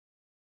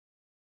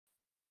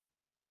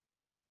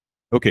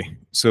Okay,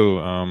 so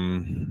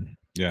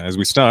yeah, as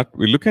we start,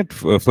 we look at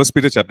First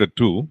Peter chapter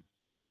 2,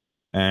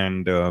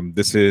 and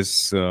this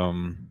is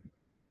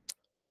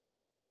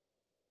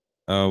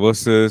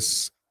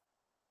verses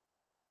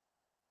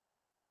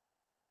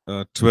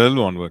 12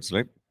 onwards,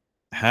 right?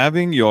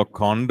 Having your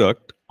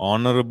conduct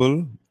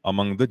honorable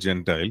among the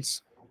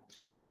Gentiles,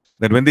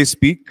 that when they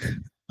speak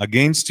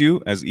against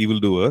you as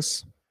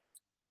evildoers,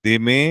 they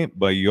may,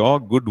 by your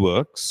good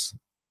works,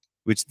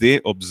 which they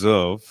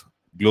observe,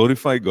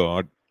 glorify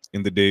God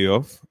in the day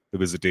of the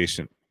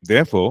visitation.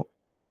 Therefore,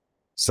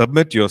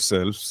 submit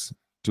yourselves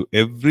to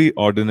every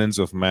ordinance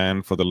of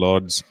man for the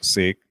Lord's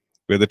sake,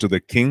 whether to the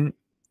king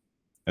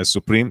as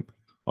supreme,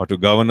 or to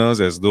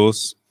governors as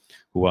those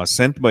who are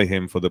sent by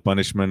him for the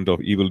punishment of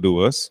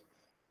evildoers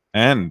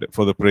and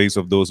for the praise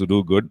of those who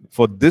do good.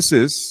 For this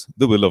is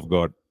the will of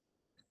God,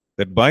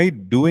 that by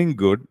doing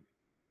good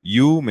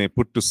you may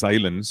put to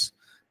silence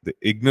the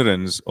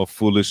ignorance of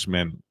foolish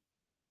men,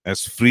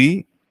 as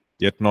free,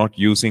 yet not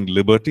using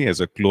liberty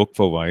as a cloak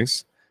for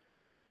vice,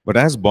 but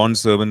as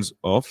bondservants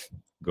of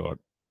God.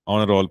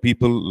 Honor all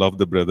people, love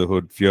the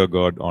brotherhood, fear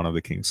God, honor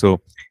the king. So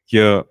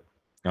here,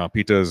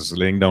 Peter is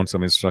laying down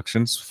some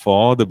instructions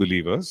for the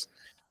believers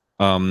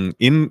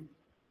in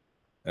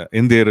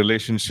their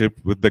relationship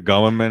with the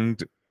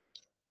government,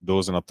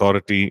 those in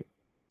authority,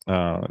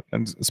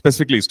 and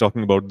specifically he's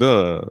talking about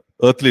the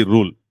earthly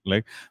rule,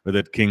 like whether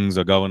it's kings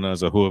or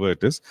governors or whoever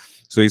it is.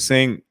 So he's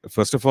saying,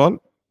 first of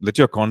all, let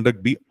your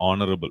conduct be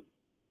honorable,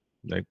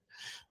 right?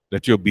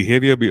 Let your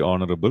behavior be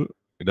honorable.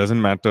 It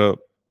doesn't matter,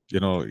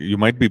 you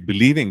might be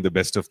believing the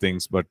best of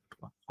things, but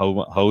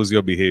how is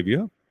your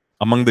behavior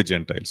among the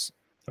Gentiles,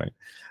 right?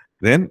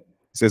 Then it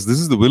says, this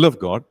is the will of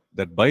God,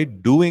 that by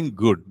doing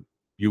good,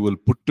 you will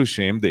put to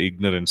shame the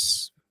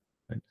ignorance.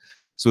 Right?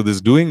 So this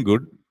doing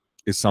good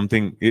is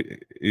something,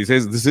 it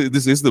says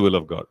this is the will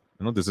of God.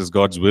 This is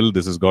God's will,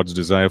 this is God's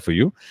desire for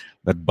you,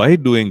 that by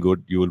doing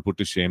good, you will put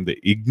to shame the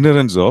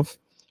ignorance of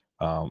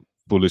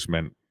foolish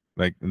men.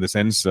 Like in the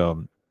sense,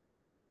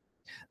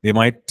 they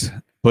might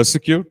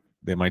persecute,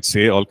 they might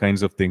say all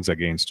kinds of things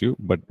against you,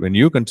 but when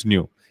you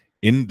continue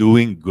in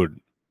doing good,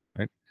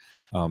 right,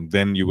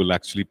 then you will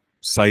actually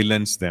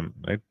silence them,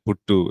 right?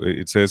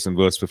 It says in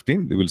verse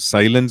 15, they will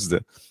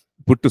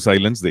put to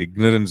silence the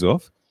ignorance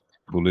of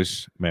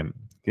foolish men.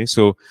 Okay,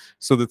 so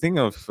the thing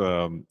of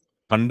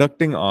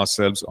conducting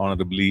ourselves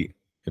honorably,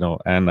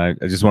 and I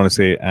just want to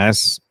say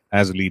as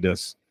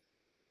leaders,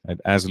 right,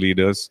 as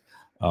leaders,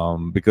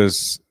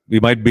 because we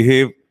might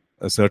behave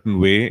a certain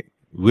way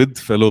with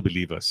fellow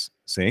believers,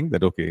 saying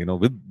that, okay,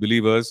 with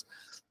believers,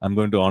 I'm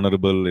going to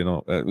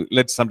honorable,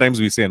 sometimes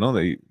we say,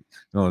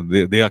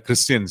 they are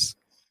Christians,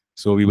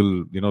 so we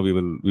will,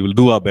 we will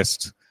do our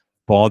best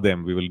for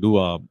them. We will do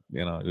our,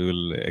 we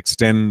will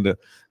extend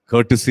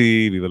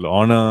courtesy, we will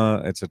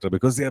honor, etc.,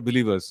 because they are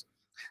believers.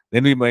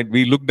 Then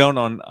we look down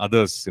on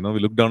others, we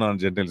look down on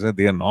Gentiles,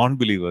 they are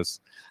non-believers.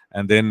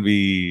 And then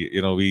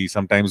we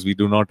sometimes we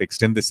do not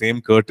extend the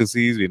same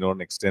courtesies, we don't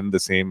extend the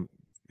same,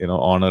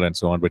 honor and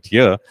so on. But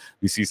here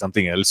we see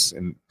something else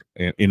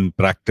in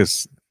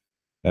practice.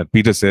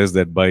 Peter says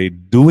that by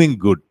doing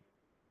good,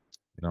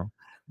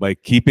 by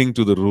keeping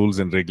to the rules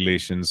and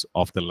regulations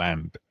of the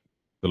land,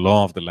 the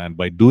law of the land,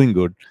 by doing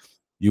good,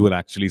 you will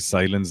actually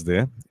silence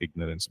their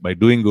ignorance. By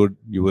doing good,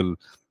 you will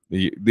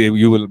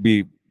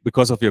be,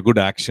 because of your good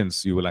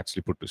actions, you will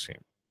actually put to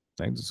shame.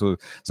 Right? So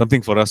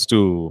something for us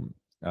to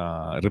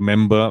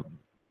remember,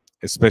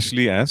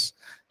 especially as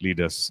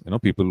leaders,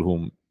 people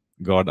whom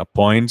God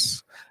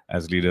appoints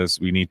as leaders,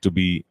 we need to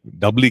be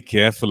doubly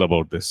careful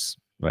about this,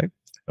 right?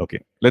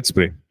 Okay, let's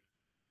pray.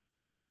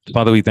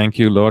 Father, we thank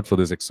you, Lord, for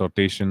this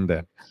exhortation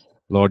that,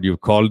 Lord, you've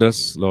called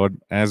us, Lord,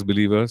 as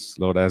believers,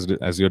 Lord,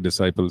 as your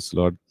disciples,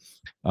 Lord,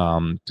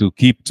 to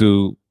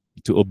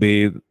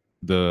obey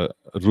the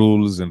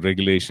rules and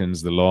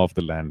regulations, the law of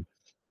the land.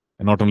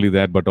 And not only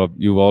that, but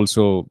you've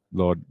also,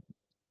 Lord,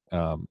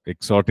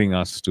 exhorting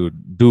us to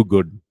do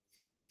good.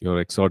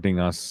 You're exhorting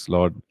us,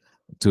 Lord,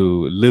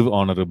 to live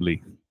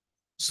honorably,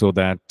 so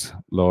that,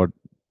 Lord,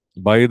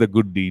 by the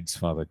good deeds,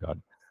 Father God,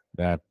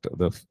 that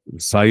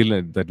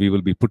that we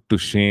will be put to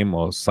shame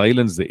or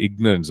silence the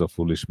ignorance of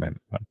foolish men.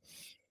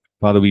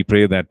 Father, we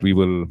pray that we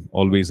will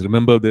always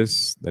remember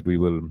this, that we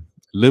will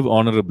live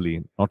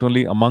honorably, not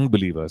only among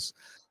believers,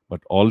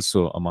 but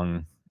also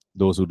among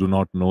those who do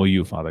not know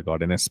you, Father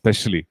God, and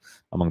especially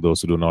among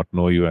those who do not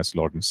know you as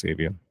Lord and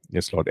Savior.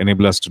 Yes, Lord,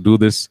 enable us to do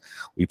this.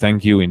 We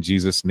thank you. In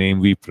Jesus'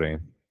 name we pray.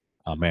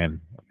 Amen.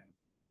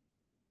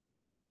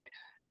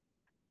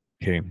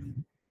 Okay.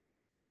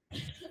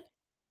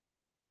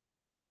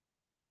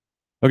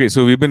 Okay,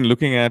 so we've been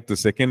looking at the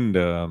second,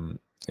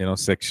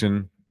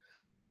 section.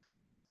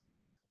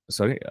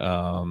 Sorry,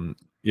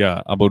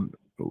 about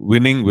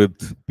winning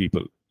with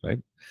people, right?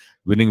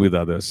 Winning with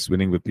others,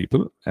 winning with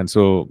people. And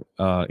so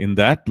in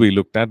that, we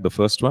looked at the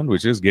first one,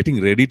 which is getting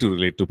ready to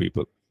relate to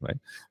people, right?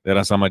 There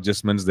are some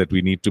adjustments that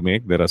we need to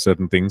make. There are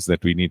certain things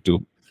that we need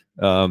to,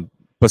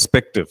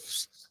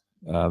 perspectives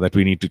that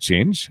we need to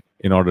change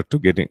in order to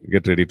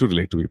get ready to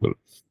relate to people.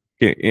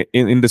 Okay,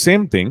 in the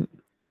same thing,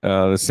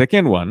 the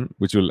second one,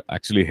 which will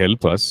actually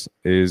help us,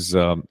 is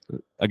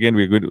again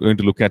we're going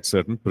to look at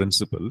certain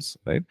principles,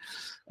 right,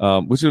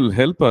 which will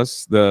help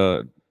us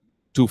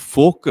to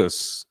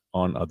focus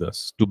on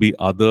others, to be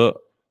other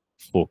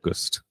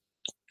focused.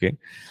 Okay,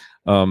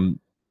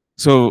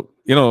 so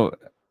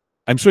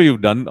I'm sure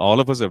all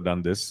of us have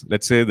done this.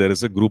 Let's say there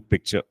is a group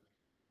picture,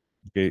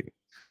 okay,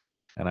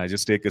 and I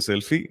just take a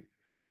selfie,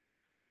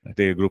 I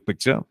take a group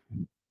picture,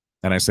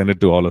 and I send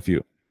it to all of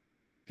you.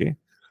 Okay,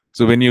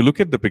 so when you look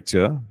at the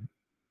picture,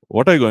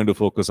 what are you going to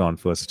focus on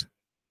first?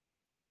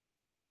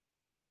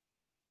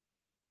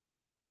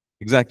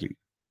 Exactly.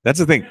 That's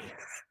the thing.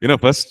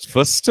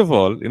 First of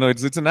all,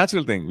 it's a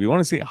natural thing. We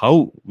want to see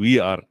how we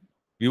are.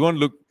 We won't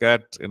look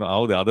at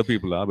how the other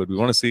people are, but we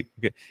want to see,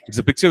 okay, it's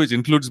a picture which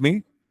includes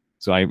me.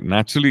 So I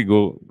naturally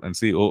go and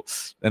see, oh,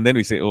 and then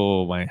we say,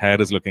 oh, my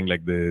hair is looking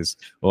like this,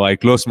 or I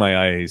close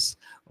my eyes,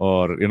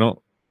 or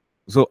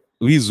so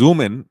we zoom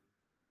in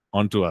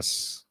onto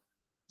us.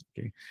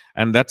 Okay.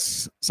 And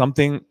that's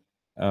something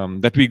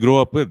that we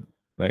grow up with,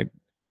 right?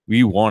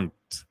 We want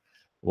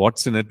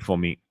what's in it for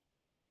me.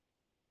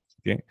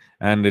 Okay.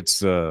 And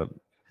it's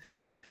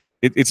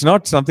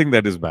not something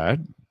that is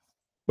bad,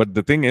 but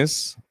the thing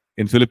is,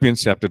 in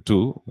Philippians chapter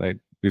 2, right,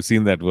 we've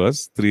seen that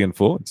verse 3 and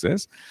 4, it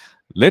says,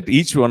 let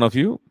each one of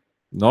you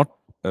not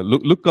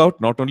look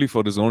out not only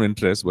for his own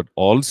interest, but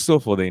also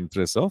for the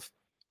interests of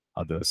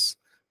others,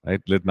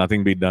 right? Let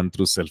nothing be done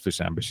through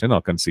selfish ambition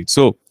or conceit.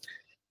 So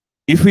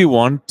if we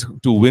want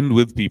to win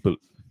with people,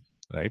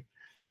 right,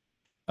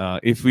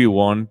 if we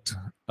want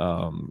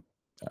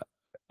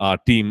our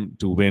team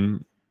to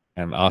win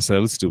and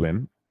ourselves to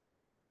win,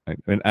 right,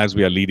 as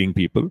we are leading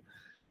people,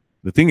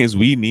 the thing is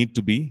we need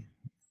to be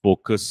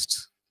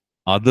focused,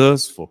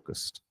 others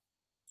focused.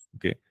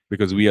 Okay,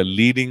 because we are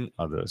leading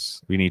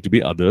others, we need to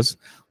be others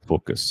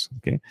focused.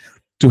 Okay,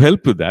 to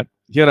help with that,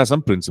 here are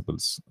some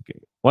principles. Okay,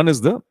 one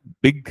is the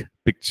big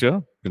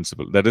picture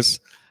principle. That is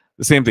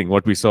the same thing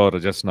what we saw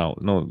just now.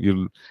 No,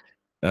 we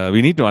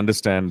need to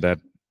understand that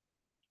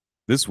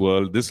this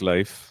world, this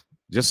life,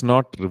 just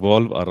not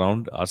revolve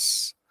around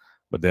us,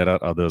 but there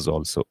are others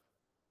also,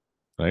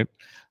 right?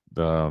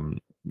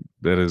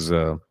 There is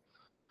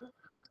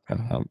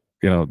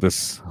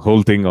this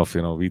whole thing of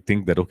we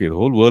think that, okay, the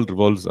whole world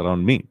revolves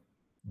around me.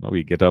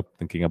 We get up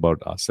thinking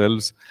about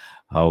ourselves.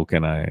 How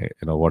can I,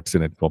 what's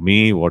in it for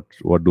me? What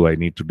do I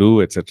need to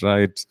do,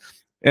 etc.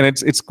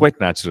 It's quite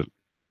natural,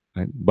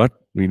 right? But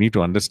we need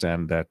to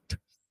understand that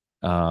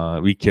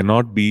we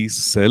cannot be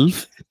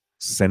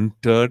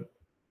self-centered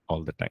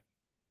all the time,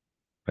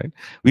 right?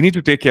 We need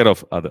to take care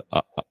of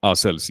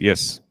ourselves,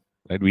 yes,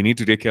 right? We need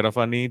to take care of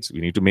our needs. We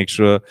need to make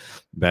sure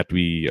that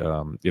we,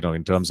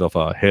 in terms of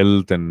our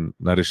health and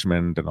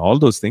nourishment and all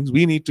those things,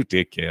 we need to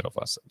take care of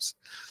ourselves.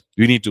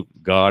 We need to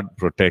guard,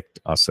 protect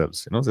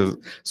ourselves.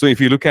 So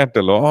if you look at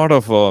a lot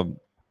of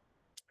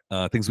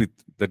things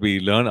that we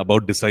learn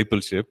about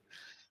discipleship,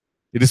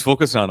 it is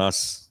focused on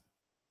us,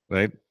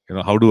 right?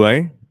 How do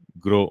I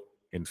grow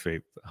in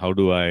faith? How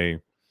do I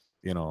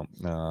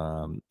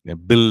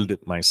build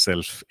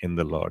myself in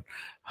the Lord?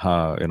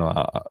 How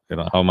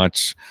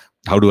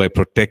do I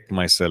protect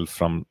myself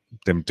from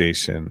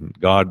temptation,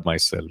 guard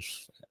myself?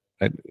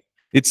 Right?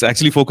 It's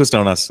actually focused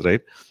on us,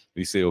 right?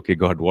 We say, okay,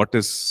 God, what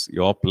is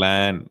your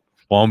plan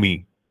for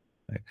me?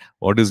 Right?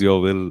 What is your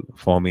will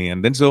for me?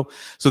 And then so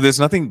there's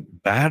nothing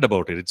bad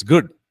about it. It's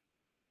good.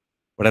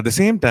 But at the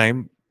same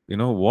time,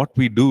 what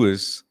we do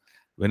is,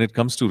 when it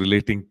comes to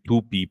relating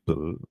to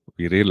people,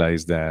 we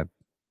realize that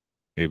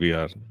we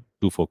are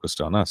too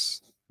focused on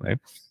us, right?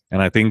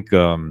 And I think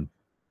sometimes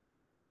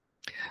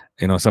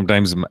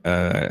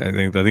I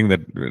think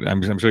that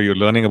I'm sure you're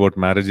learning about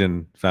marriage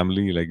and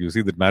family. Like, you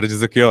see that marriage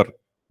is a cure.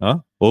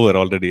 Over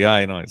already. Yeah,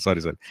 I know.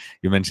 Sorry.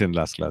 You mentioned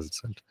last class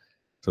itself.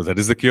 So that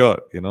is the cure,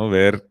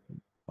 where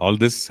all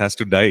this has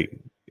to die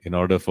in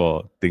order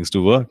for things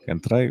to work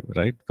and thrive,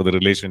 right? For the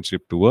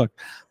relationship to work.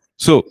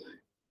 So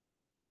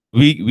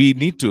we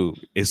need to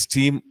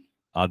esteem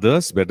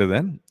others better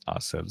than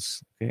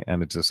ourselves. Okay?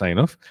 And it's a sign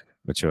of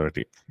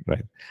maturity,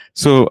 right?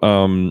 So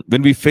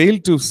when we fail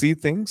to see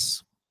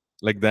things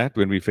like that,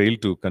 when we fail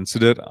to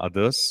consider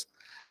others,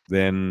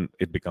 then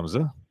it becomes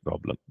a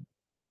problem.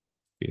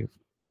 Okay?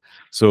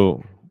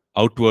 So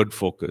outward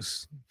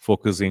focus,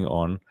 focusing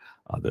on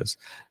others,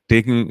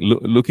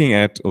 looking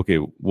at, okay,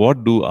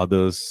 what do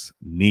others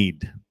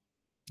need?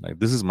 Like,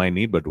 this is my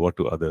need, but what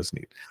do others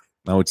need?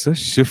 Now it's a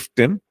shift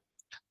in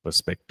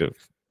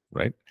perspective,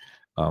 right?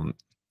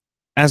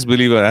 As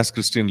believers, as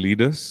Christian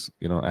leaders,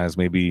 as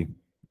maybe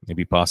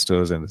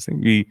pastors and this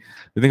thing, we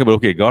think about,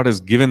 okay, God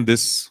has given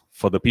this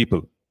for the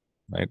people,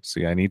 right?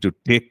 See, I need to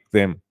take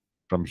them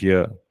from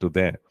here to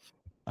there.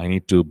 I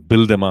need to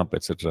build them up,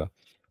 etc.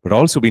 But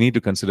also we need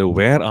to consider,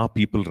 where are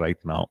people right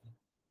now?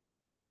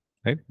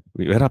 Right?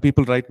 Where are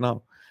people right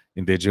now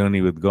in their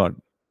journey with God?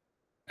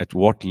 At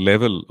what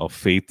level of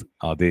faith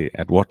are they?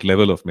 At what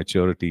level of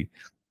maturity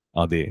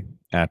are they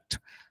at?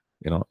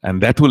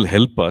 And that will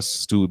help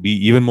us to be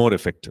even more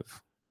effective,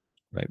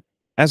 right?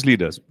 As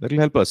leaders, that will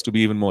help us to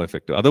be even more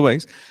effective.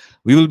 Otherwise,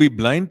 we will be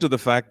blind to the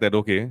fact that,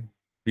 okay,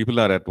 People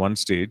are at one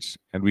stage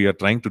and we are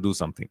trying to do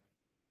something.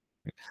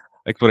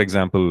 Like, for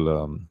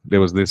example, there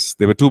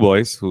were two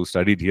boys who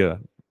studied here,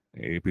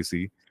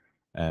 APC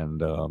and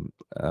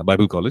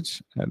Bible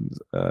College, and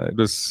it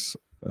was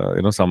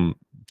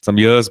some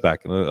years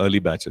back, early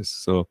batches.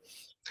 So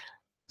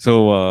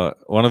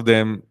one of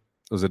them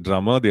was a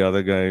drummer. The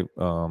other guy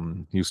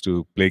used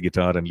to play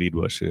guitar and lead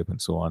worship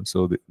and so on.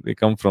 So they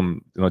come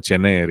from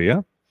Chennai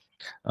area,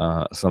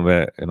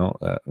 somewhere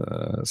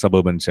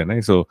suburban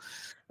Chennai. So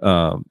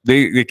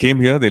they came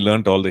here. They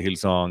learned all the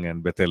Hillsong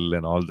and Bethel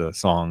and all the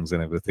songs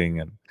and everything,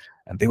 and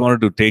they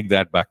wanted to take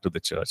that back to the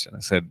church. And I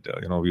said,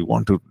 we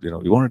want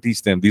to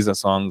teach them. These are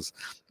songs.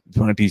 We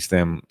want to teach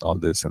them all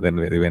this. And then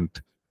they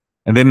went,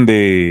 and then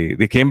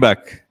they came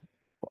back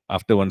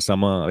after one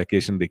summer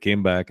vacation. They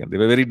came back and they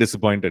were very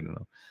disappointed.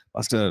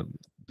 Pastor,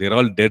 they're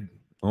all dead.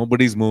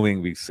 Nobody's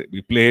moving. We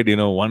played,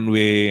 one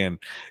way and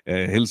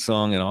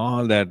Hillsong and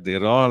all that.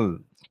 They're all,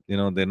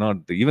 they're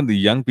not, even the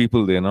young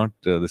people, they're not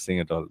this thing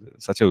at all.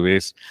 Such a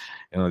waste,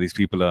 these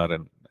people are,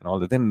 and all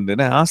that. Then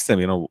I asked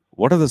them,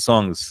 what are the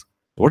songs?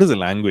 What is the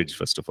language,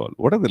 first of all?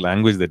 What are the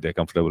language that they're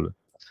comfortable with?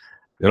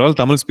 They're all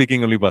Tamil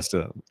speaking only,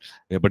 Pastor.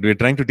 Yeah, but we're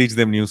trying to teach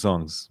them new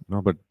songs.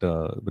 But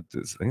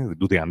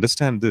do they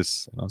understand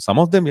this? Some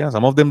of them, yeah,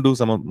 some of them do.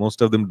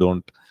 Most of them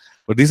don't.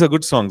 But these are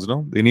good songs,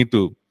 They need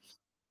to.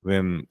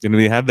 When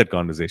we had that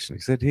conversation,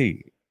 he said,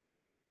 "Hey,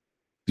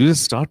 you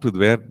just start with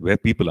where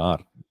people are,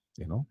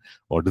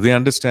 or do they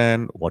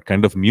understand? What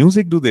kind of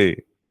music do they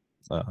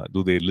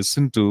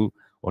listen to?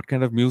 What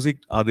kind of music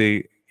are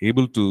they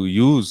able to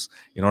use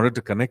in order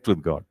to connect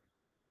with God,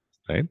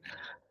 right?"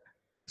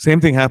 Same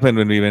thing happened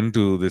when we went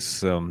to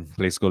this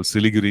place called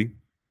Siliguri.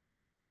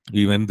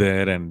 We went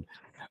there and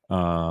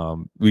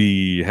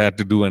we had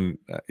to do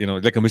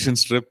like a mission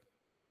trip,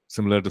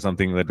 similar to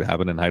something that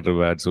happened in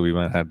Hyderabad. So we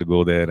had to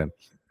go there, and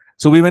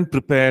so we went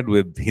prepared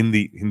with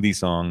Hindi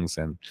songs,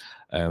 and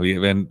we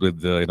went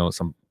with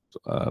some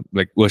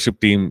like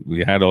worship team.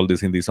 We had all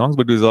these Hindi songs,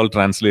 but it was all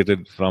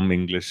translated from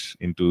English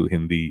into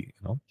Hindi.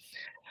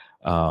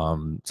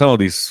 Some of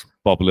these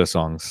popular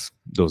songs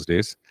those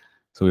days.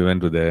 So we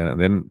went to there, and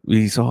then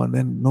we saw, and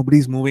then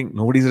nobody's moving,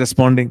 nobody's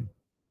responding.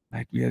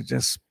 Right? We are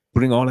just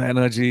putting all our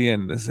energy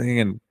and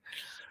singing,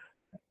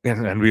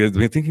 and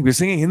we're thinking we're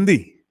singing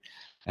Hindi,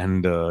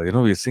 and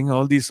we're singing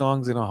all these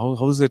songs.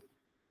 How is it?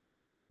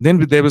 Then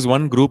there was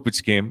one group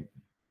which came,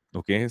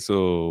 okay,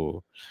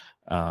 so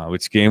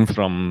which came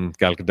from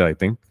Calcutta, I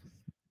think.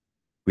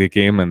 They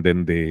came and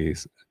then they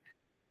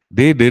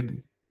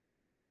did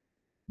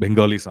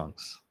Bengali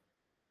songs.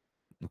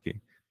 Okay,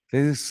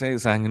 they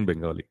sang in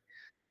Bengali,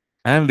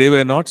 and they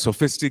were not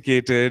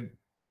sophisticated,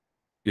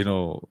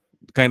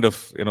 kind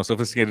of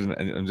sophisticated.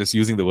 I'm just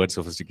using the word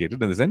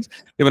sophisticated in the sense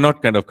they were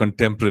not kind of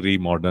contemporary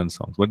modern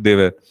songs, but they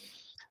were,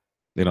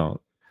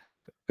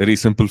 very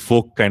simple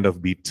folk kind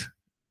of beat,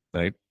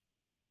 right?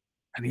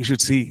 And you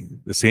should see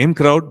the same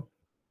crowd,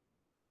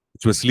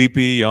 which was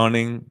sleepy,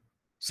 yawning,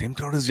 same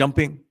crowd is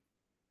jumping.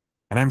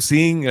 And I'm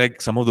seeing like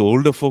some of the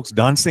older folks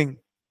dancing.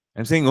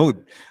 I'm saying, oh,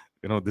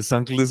 this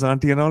uncle, this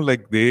auntie and all,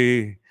 like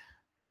they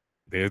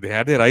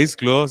had their eyes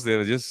closed. They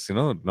were just,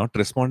 not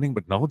responding,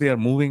 but now they are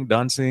moving,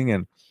 dancing.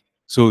 And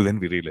so then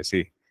we realized,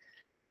 hey,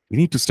 we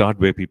need to start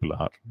where people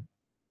are.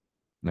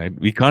 Right?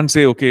 We can't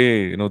say,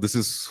 okay, this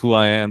is who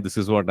I am, this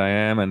is what I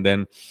am, and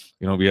then,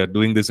 we are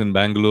doing this in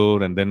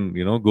Bangalore, and then,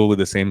 go with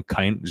the same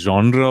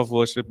genre of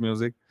worship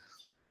music,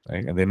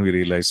 right? And then we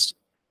realized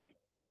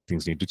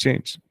things need to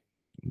change.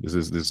 This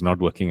is not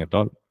working at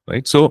all,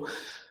 right? So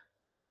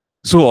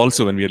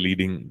also when we are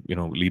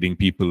leading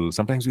people,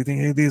 sometimes we think,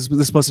 hey,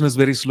 this person is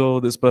very slow.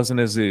 This person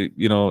is,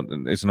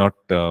 it's not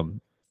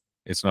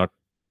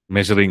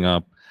measuring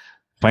up.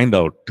 Find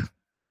out.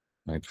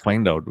 Right?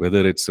 Find out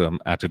whether it's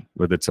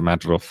whether it's a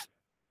matter of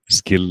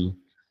skill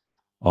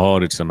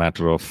or it's a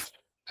matter of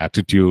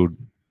attitude,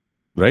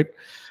 right?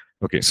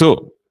 Okay,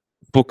 so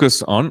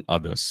focus on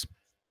others.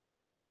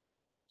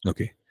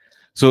 Okay,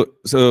 so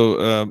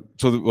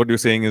what you're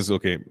saying is,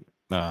 okay,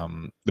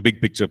 the big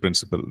picture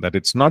principle, that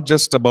it's not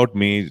just about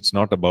me, it's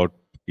not about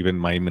even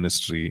my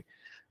ministry,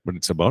 but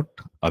it's about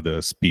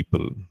others,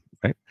 people,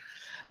 right?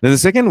 Then the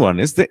second one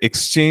is the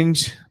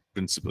exchange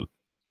principle.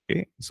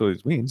 Okay, so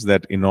it means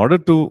that in order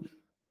to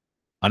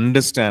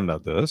understand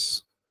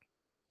others,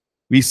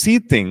 we see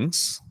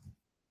things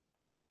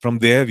from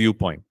their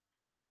viewpoint.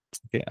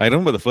 Okay, I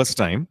remember the first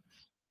time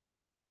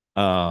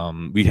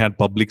we had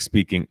public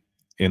speaking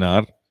in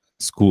our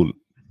school.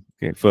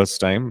 Okay, first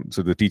time.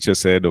 So the teacher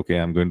said, okay,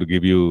 I'm going to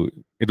give you,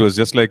 it was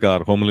just like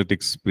our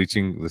homiletics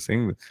preaching, this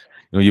thing.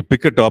 You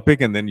pick a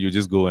topic and then you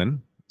just go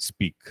and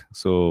speak.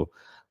 So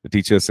the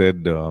teacher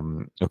said,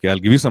 okay, I'll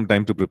give you some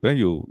time to prepare.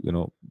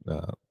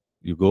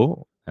 You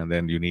go and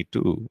then you need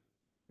to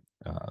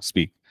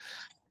speak.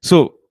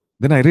 So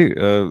then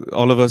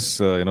all of us,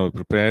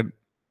 prepared,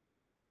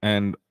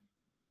 and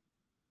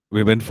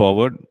we went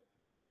forward,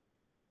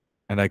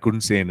 and I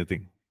couldn't say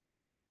anything.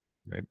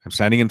 Right? I'm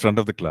standing in front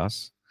of the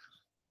class,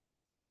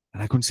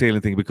 and I couldn't say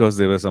anything because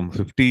there were some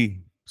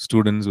 50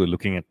 students who were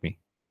looking at me,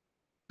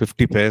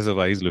 50 pairs of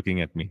eyes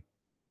looking at me.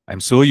 I'm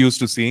so used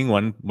to seeing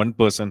one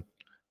person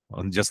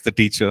on just the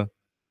teacher,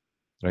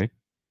 right?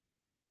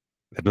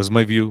 That was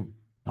my view.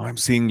 Now I'm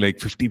seeing like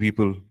 50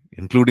 people,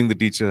 including the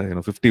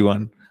teacher,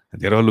 51,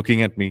 and they're all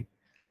looking at me.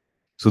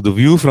 So the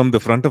view from the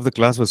front of the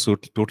class was so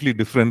totally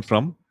different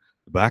from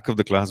the back of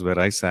the class where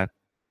I sat,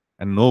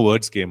 and no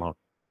words came out.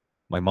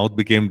 My mouth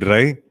became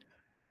dry,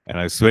 and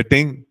I was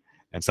sweating,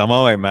 and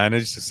somehow I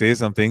managed to say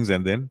some things,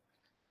 and then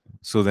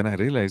I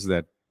realized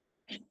that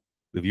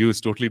the view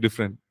is totally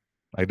different.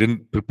 I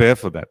didn't prepare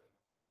for that.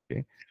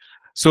 Okay,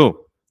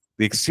 so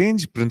the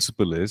exchange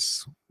principle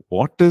is,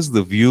 what is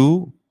the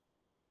view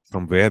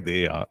from where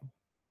they are?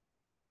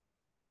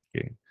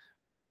 Okay,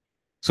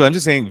 so I'm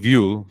just saying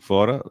view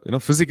for a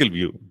physical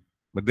view,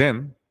 but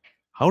then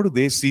how do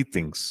they see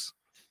things?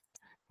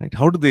 Right?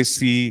 How do they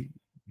see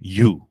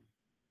you?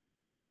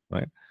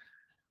 Right?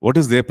 What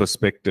is their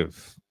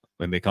perspective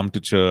when they come to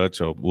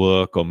church or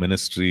work or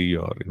ministry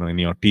or in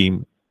your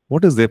team?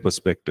 What is their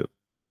perspective?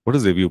 What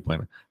is their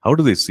viewpoint? How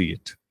do they see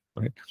it?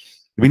 Right?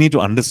 We need to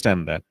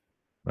understand that,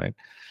 right?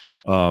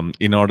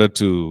 In order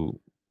to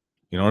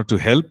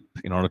help,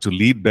 in order to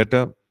lead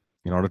better,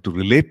 in order to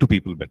relate to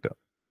people better,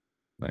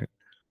 right?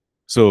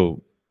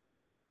 So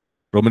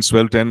Romans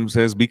 12:10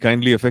 says, "Be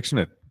kindly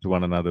affectionate to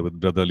one another with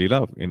brotherly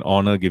love, in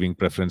honor, giving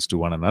preference to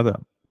one another."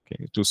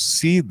 Okay, to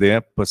see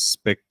their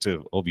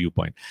perspective or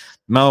viewpoint.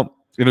 Now,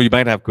 you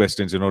might have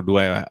questions. Do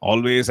I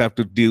always have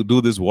to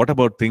do this? What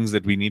about things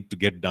that we need to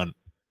get done?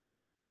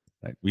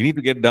 Right? We need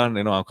to get done.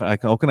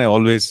 How can I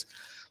always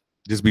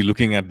just be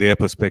looking at their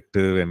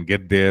perspective and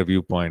get their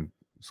viewpoint?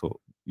 So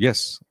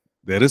yes,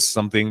 there is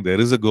something, there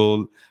is a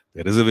goal,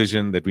 there is a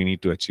vision that we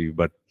need to achieve.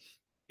 But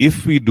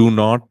if we do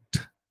not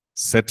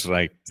set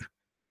right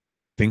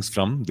things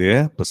from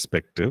their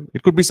perspective,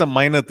 it could be some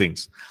minor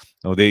things.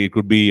 It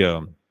could be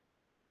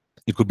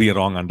a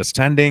wrong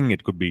understanding.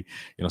 It could be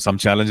some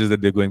challenges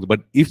that they're going through.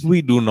 But if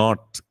we do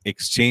not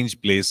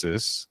exchange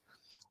places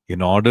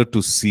in order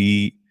to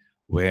see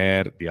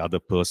where the other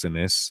person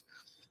is,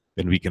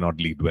 then we cannot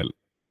lead well.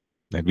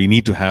 And we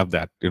need to have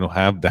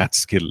that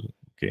skill.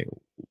 Okay,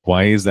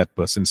 why is that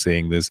person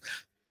saying this?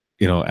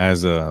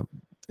 As a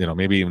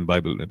maybe in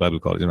Bible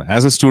college,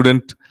 as a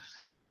student,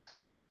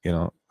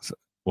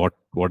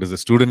 what is the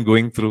student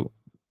going through,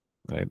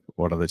 right?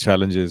 What are the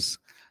challenges,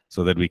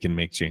 so that we can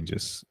make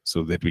changes,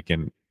 so that we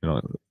can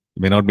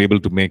may not be able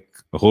to make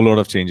a whole lot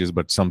of changes,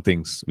 but some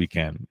things we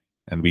can,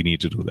 and we need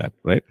to do that,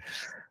 right?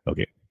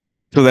 Okay,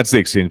 so that's the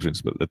exchange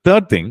principle. The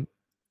third thing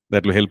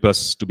that will help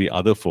us to be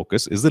other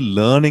focused is the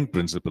learning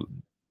principle.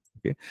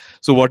 Okay,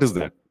 so what is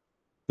that?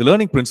 The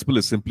learning principle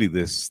is simply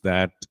this,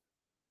 that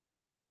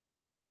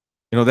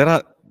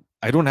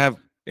I don't have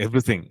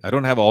everything. I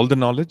don't have all the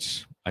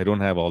knowledge. I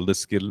don't have all the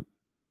skill.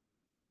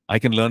 I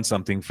can learn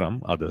something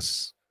from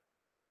others.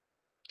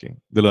 Okay,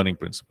 the learning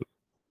principle.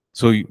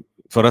 So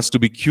for us to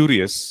be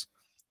curious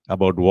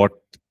about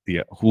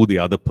who the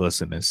other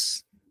person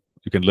is,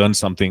 you can learn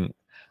something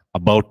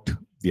about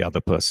the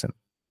other person,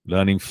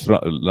 learning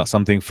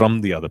something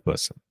from the other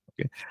person.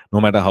 Okay,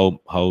 no matter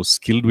how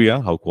skilled we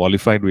are, how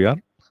qualified we are,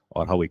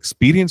 or how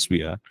experienced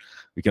we are,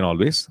 we can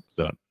always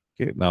learn.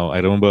 Okay, now I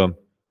remember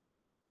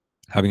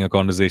having a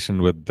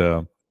conversation with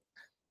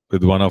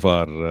one of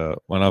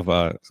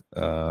our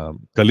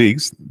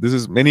colleagues. This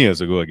is many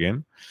years ago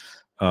again.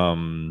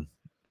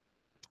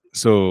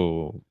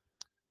 So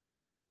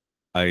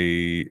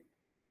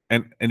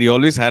and he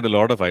always had a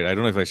lot of, I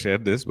don't know if I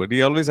shared this, but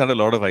he always had a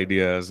lot of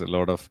ideas, a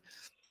lot of,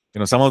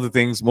 some of the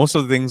things, most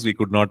of the things we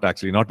could not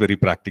very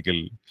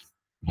practical,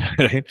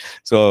 right?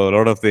 So a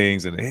lot of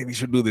things, and hey, we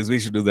should do this, we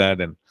should do that.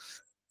 And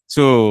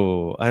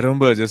so I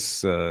remember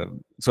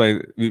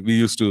we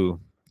used to,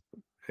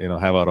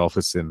 have our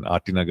office in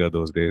Artinagar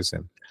those days.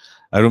 And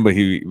I remember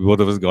both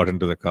of us got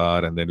into the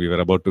car, and then we were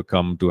about to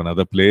come to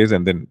another place.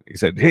 And then he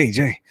said, "Hey,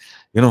 Jay,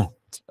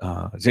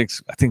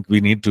 Jakes, I think we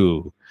need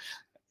to,"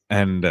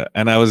 and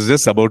I was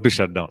just about to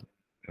shut down,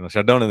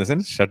 shut down in the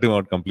sense, shut him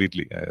out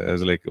completely. I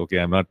was like, okay,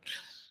 I'm not.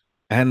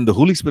 And the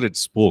Holy Spirit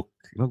spoke,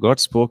 God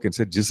spoke and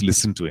said, just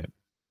listen to him.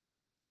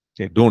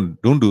 Okay,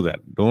 don't do that.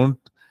 Don't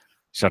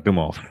shut him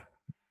off.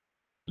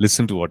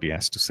 Listen to what he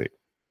has to say.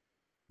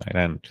 Right?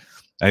 And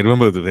I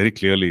remember very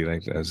clearly,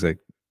 right? I was like,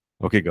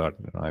 okay, God,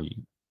 I'll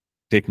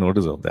take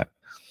notice of that.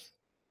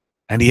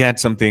 And he had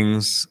some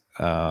things,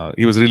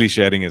 he was really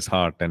sharing his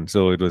heart. And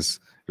so it was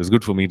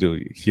good for me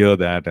to hear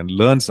that and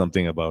learn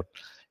something about,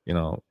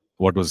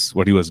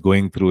 what he was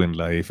going through in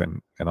life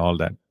and all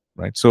that,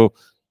 right? So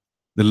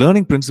the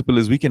learning principle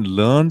is we can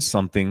learn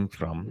something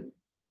from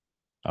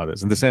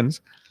others, in the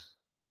sense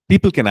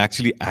people can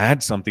actually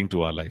add something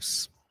to our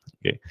lives.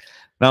 Okay,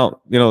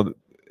 now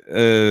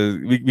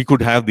we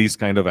could have these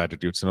kind of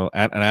attitudes. An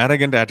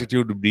arrogant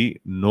attitude would be,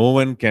 no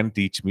one can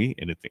teach me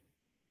anything.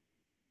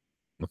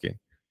 Okay,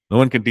 no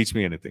one can teach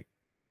me anything.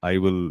 I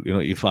will,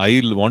 if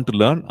I want to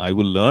learn, I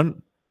will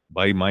learn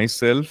by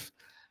myself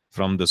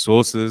from the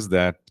sources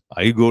that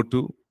I go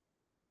to.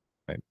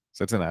 Right?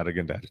 So that's an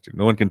arrogant attitude.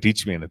 No one can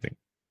teach me anything.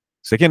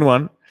 Second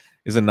one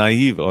is a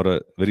naive or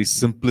a very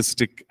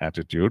simplistic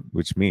attitude,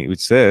 which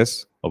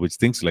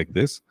thinks like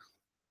this: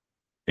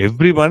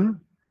 everyone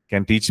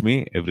can teach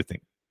me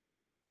everything.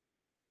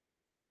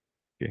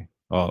 Okay.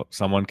 Or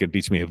someone can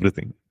teach me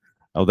everything.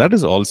 Now that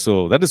is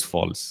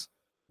false,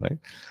 right?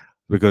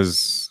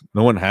 Because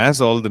no one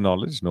has all the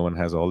knowledge, no one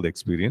has all the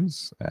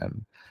experience,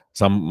 and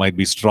some might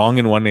be strong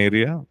in one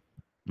area,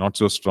 not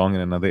so strong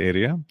in another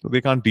area, so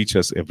they can't teach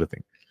us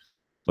everything.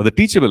 But the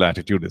teachable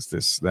attitude is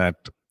this, that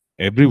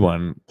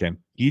everyone can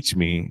teach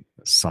me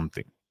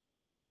something.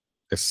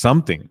 There's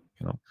something,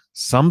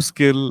 some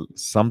skill,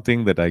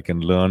 something that I can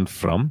learn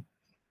from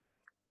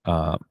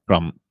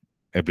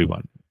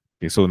everyone.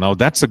 Okay, so now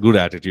that's a good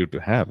attitude to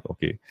have.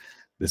 Okay,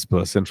 this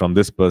person from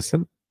this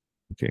person,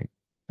 okay,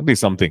 at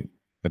least something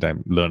that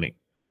I'm learning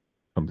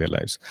from their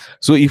lives.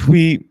 So if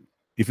we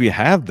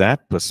have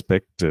that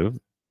perspective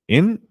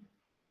in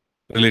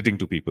relating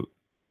to people,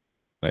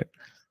 right?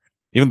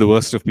 Even the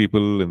worst of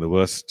people, in the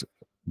worst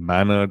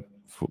mannered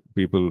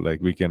people,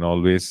 like we can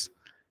always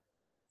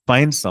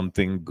find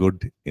something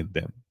good in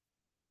them,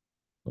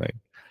 right?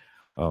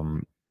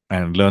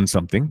 And learn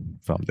something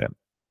from them.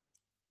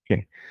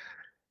 Okay.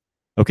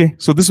 Okay.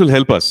 So this will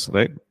help us,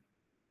 right?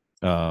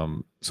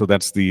 So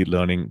that's the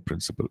learning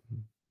principle.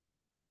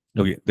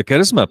 Okay. The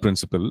charisma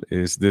principle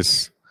is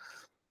this,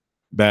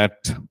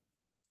 that,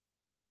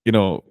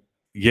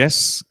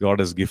 yes, God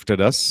has gifted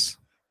us.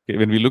 Okay,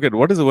 when we look at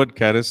what does the word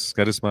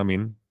charisma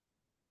mean?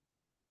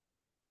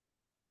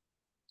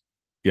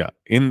 Yeah,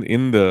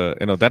 in the,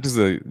 that is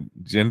the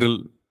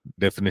general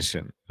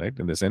definition, right?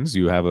 In the sense,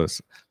 you have a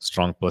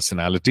strong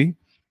personality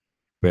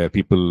where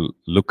people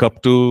look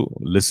up to,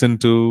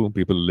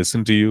 people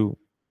listen to you,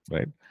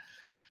 right?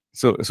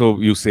 So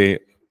you say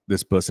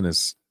this person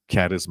is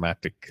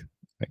charismatic,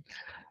 right?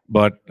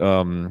 But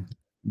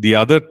the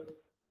other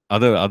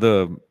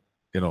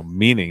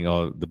meaning,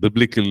 or the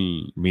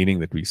biblical meaning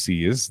that we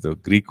see, is the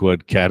Greek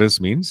word charis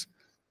means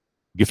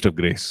gift of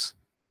grace,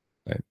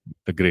 right?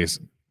 The grace,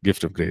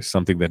 gift of grace,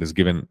 something that is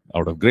given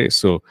out of grace.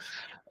 So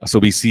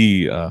we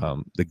see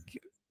the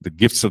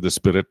gifts of the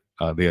Spirit,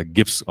 they are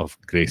gifts of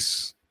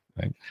grace,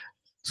 right?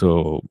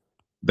 So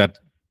that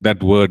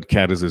that word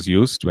charis is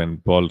used when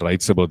Paul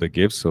writes about the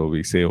gifts. So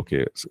we say,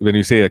 okay, so when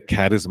you say a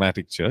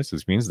charismatic church,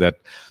 this means that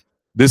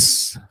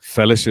this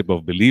fellowship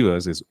of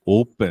believers is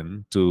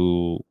open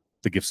to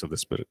the gifts of the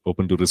Spirit,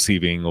 open to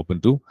receiving,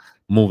 open to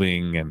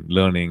moving and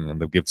learning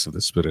and the gifts of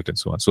the Spirit and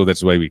so on. So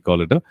that's why we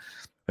call it a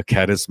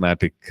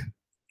charismatic,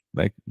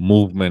 like,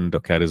 movement, or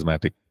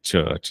charismatic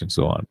church and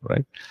so on,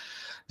 right?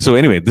 So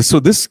anyway, this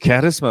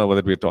charisma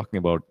that we're talking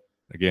about,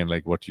 again,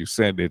 like what you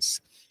said, it's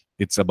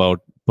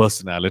about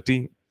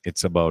personality,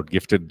 it's about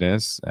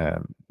giftedness,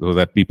 and so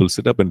that people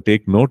sit up and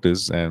take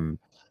notice and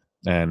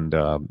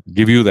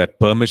give you that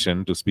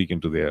permission to speak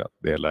into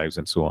their lives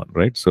and so on,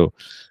 right? So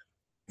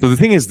the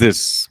thing is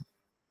this: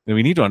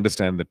 we need to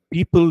understand that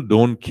people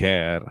don't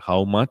care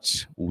how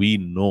much we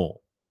know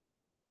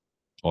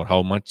or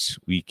how much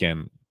we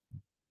can,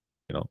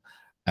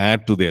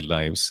 add to their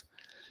lives,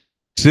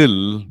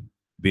 till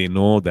they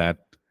know that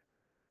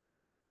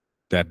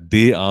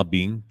they are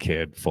being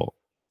cared for,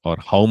 or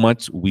how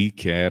much we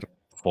care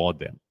for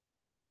them.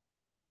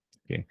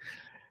 Okay.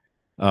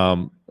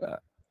 Um,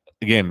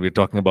 Again, we're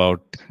talking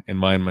about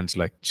environments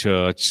like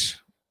church,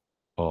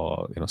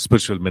 or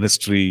spiritual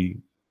ministry,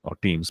 or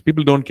teams.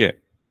 People don't care,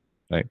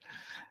 right?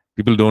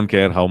 People don't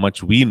care how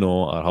much we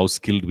know or how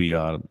skilled we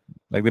are.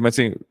 Like, they might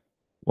say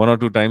one or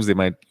two times, they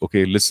might,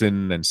 okay,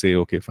 listen and say,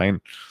 okay,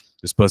 fine,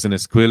 this person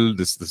is skilled,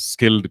 this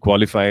skilled,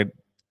 qualified,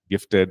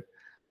 gifted,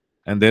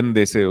 and then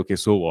they say, okay,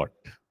 so what?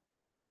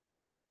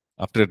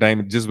 After a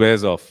time, it just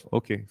wears off.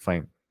 Okay,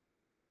 fine,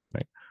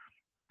 right?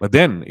 But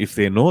then, if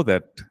they know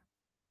that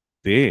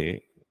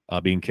they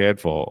are being cared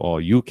for,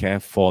 or you care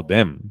for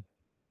them,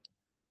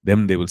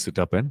 then they will sit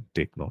up and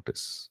take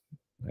notice.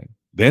 Right?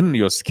 Then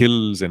your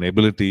skills and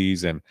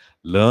abilities and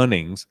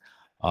learnings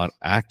are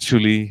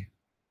actually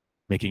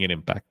making an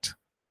impact.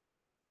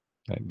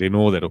 Right? They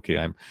know that, okay,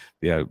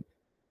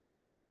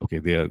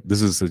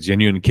 this is a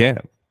genuine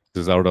care.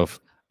 This is out of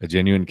a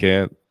genuine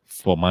care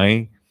for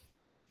my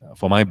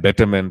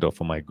betterment or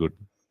for my good,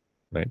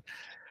 right?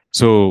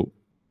 So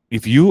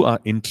if you are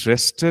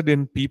interested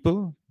in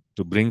people,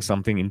 to bring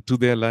something into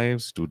their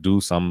lives, to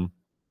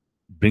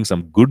bring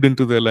some good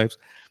into their lives,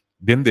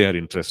 then they are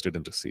interested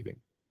in receiving,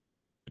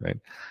 right?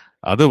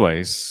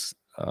 Otherwise,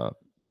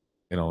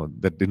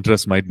 that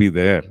interest might be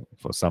there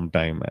for some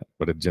time,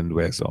 but it just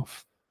wears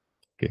off.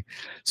 Okay.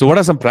 So what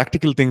are some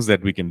practical things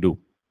that we can do?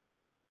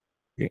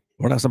 Okay.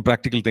 What are some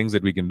practical things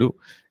that we can do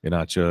in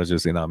our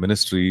churches, in our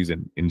ministries,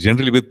 and in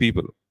generally with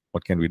people?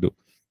 What can we do?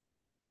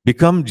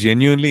 Become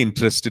genuinely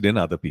interested in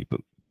other people.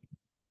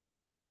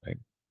 Right.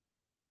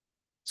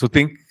 So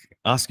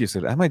ask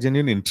yourself, am I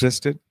genuinely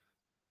interested,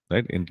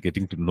 right, in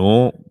getting to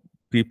know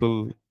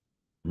people?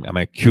 Am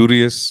I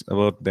curious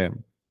about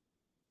them?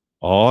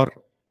 Or,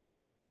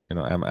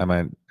 am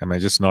I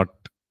just not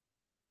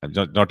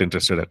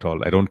interested at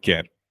all? I don't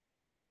care,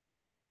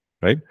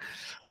 right?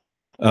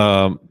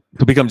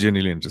 To become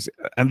genuinely interested.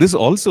 And this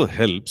also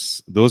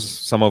helps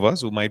some of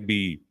us who might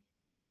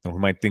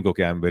think,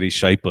 okay, I'm a very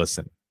shy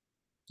person,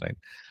 right?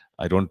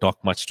 I don't talk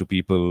much to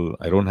people.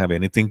 I don't have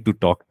anything to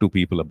talk to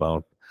people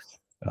about.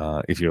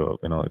 If you're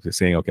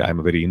saying, okay,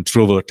 I'm very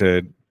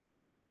introverted,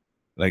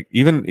 like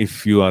even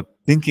if you are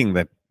thinking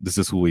that this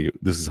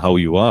is how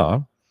you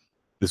are,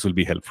 this will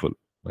be helpful,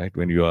 right?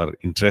 When you are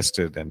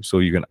interested, and so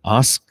you can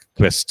ask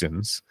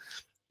questions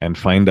and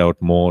find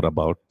out more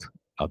about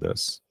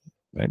others,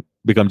 right?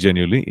 Become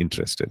genuinely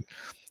interested.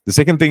 The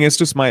second thing is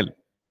to smile.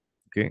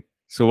 Okay,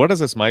 so what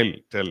does a smile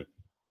tell?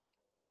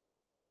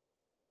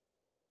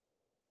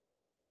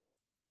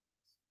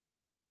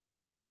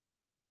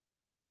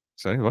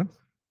 Sorry, what?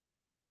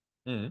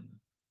 Mhm.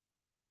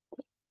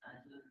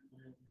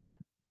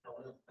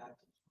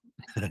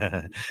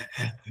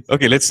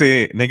 Okay, let's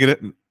say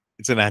negative.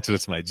 It's a natural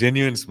smile,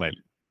 genuine smile.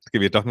 Okay,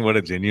 we're talking about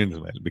a genuine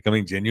smile,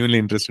 becoming genuinely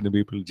interested in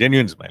people.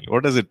 Genuine smile.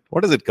 What does it?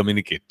 What does it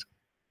communicate?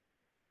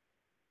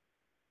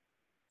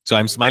 So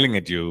I'm smiling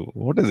at you.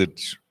 What does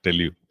it tell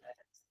you?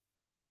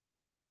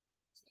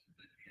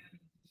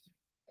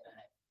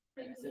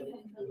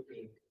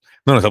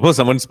 No, no. Suppose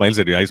someone smiles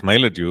at you. I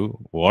smile at you.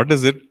 What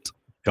does it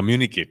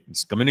communicate?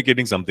 It's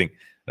communicating something,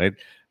 right?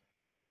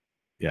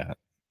 Yeah,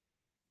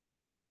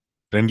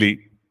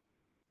 friendly.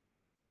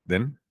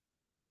 Then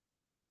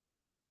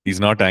he's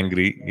not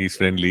angry. He's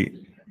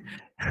friendly.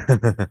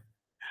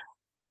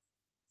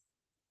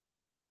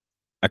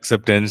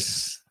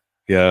 Acceptance.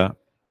 Yeah.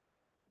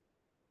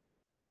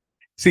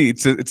 See,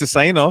 it's a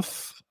sign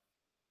of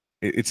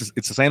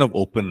it's a sign of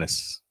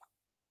openness,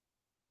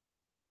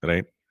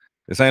 right?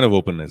 A sign of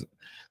openness.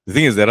 The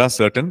thing is, there are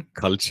certain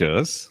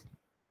cultures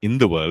in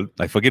the world.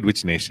 I forget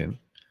which nation.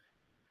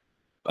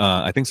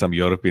 I think some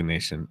European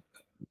nation,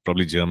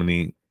 probably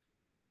Germany,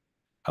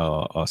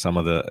 or some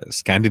other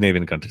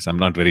Scandinavian countries. I'm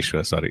not very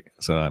sure. Sorry,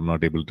 so I'm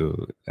not able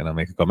to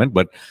make a comment.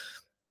 But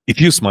if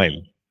you smile,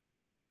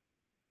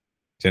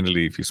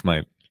 generally, if you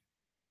smile,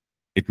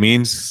 it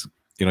means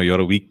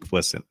you're a weak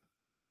person.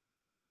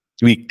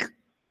 Weak,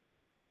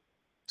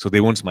 so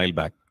they won't smile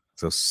back.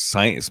 So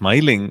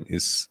smiling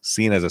is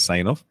seen as a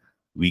sign of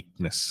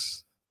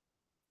weakness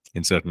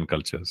in certain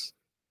cultures,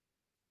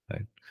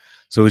 right?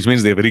 So which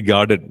means they're very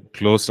guarded,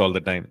 closed all the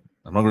time.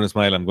 I'm not going to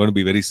smile. I'm going to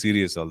be very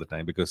serious all the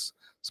time, because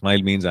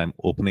smile means I'm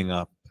opening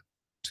up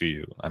to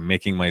you. I'm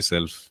making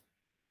myself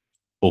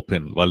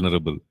open,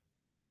 vulnerable.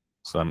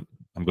 So I'm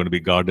going to be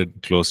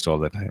guarded, closed all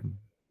the time,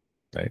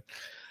 right?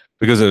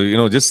 Because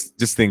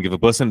just think, if a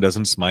person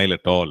doesn't smile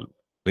at all,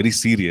 very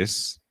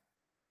serious,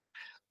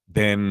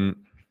 then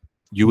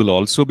you will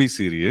also be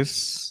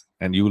serious,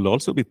 and you will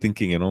also be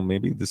thinking,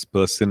 maybe this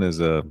person is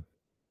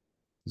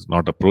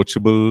not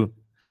approachable.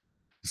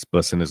 This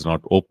person is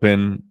not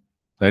open,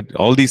 right?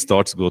 All these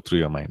thoughts go through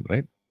your mind,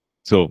 right?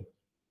 So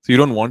you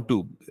don't want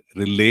to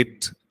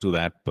relate to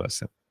that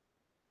person.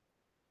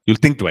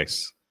 You'll think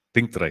twice,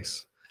 think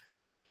thrice.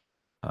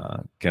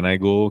 Can I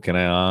go? Can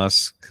I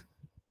ask?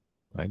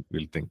 Right?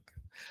 We'll think.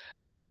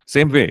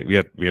 Same way, we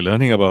are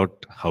learning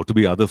about how to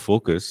be other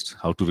focused,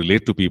 how to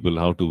relate to people,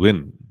 how to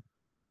win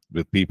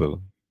with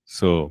people.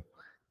 So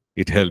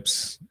it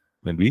helps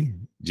when we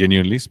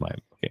genuinely smile.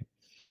 Okay.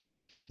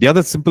 The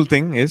other simple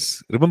thing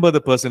is, remember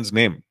the person's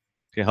name.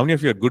 Okay. How many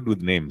of you are good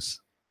with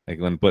names? Like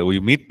when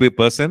you meet a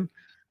person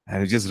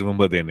and you just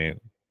remember their name,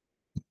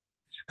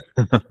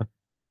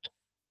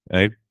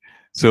 right?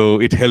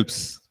 So it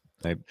helps,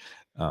 right?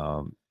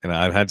 And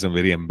I've had some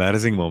very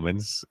embarrassing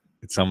moments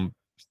with some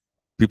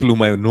people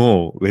whom I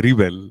know very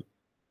well,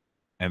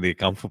 and they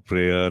come for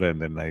prayer, and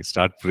then I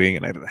start praying,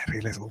 and I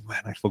realize, oh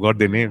man, I forgot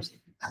their names.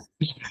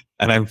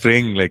 And I'm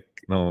praying like,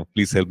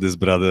 please help this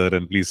brother,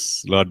 and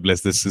please, Lord, bless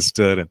this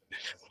sister.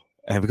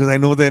 And because I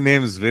know their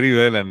names very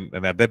well, and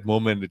at that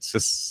moment, it's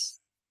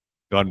just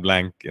gone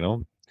blank.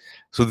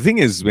 So the thing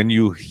is, when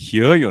you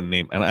hear your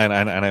name, and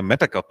I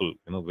met a couple,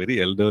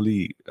 very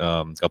elderly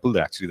couple,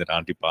 actually, that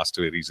auntie passed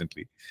away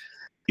recently,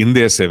 in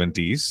their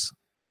 70s.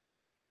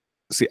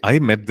 See, I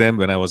met them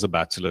when I was a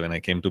bachelor, when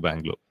I came to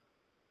Bangalore.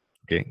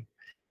 Okay.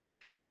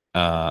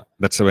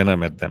 That's when I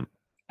met them.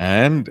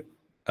 And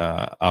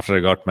after I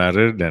got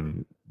married,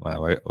 and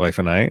my wife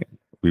and I,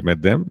 we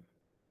met them,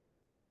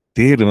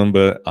 they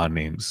remember our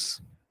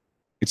names.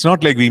 It's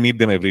not like we meet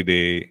them every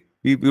day.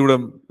 We would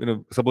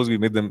have, suppose we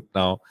meet them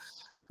now,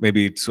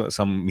 maybe it's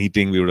some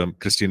meeting, we would have,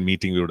 Christian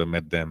meeting, we would have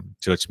met them,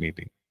 church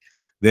meeting.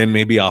 Then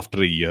maybe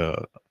after a year,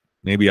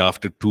 maybe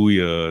after 2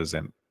 years.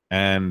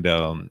 And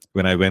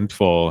when I went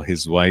for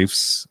his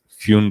wife's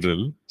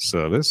funeral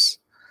service,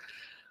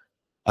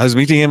 I was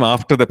meeting him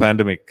after the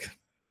pandemic,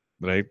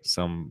 right?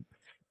 Some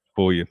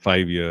 4 years,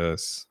 5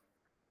 years.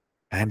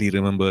 And he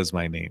remembers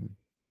my name.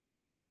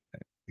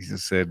 He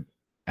just said,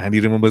 and he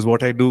remembers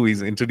what I do.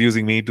 He's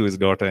introducing me to his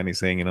daughter, and he's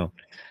saying,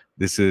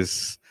 this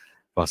is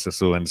Pastor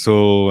so and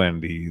so,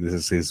 and this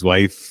is his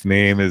wife's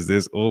name is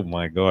this. Oh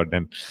my God.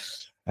 And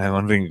I'm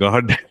wondering,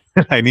 God,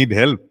 I need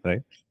help,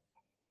 right?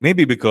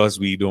 Maybe because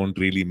we don't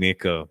really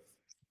make an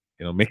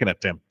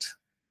attempt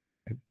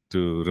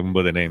to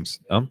remember the names.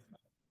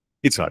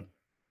 It's hard.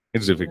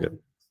 It's difficult.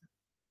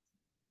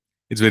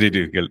 It's very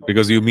difficult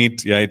because you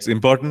meet. Yeah, it's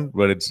important,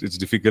 but it's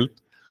difficult,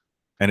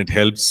 and it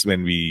helps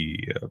when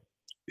we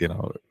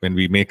when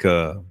we make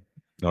a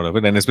out of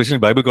it, and especially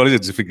in Bible college,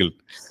 it's difficult.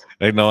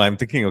 Right now, I'm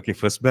thinking, okay,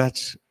 first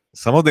batch.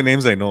 Some of the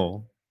names I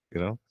know,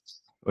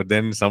 but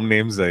then some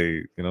names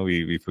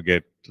we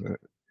forget.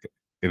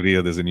 Every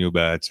year there's a new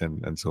batch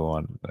and so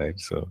on, right?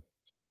 So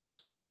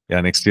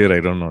yeah, next year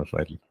I don't know if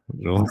I'll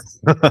know.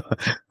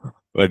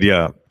 But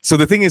yeah, so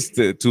the thing is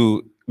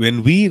to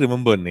when we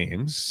remember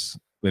names,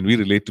 when we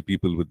relate to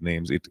people with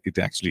names, it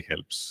actually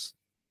helps.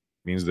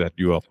 Means that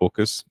you are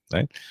focused,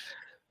 right?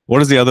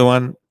 What is the other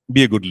one?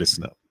 Be a good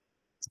listener.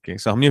 Okay,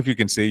 so how many of you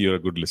can say you're a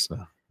good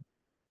listener?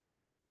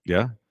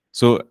 Yeah.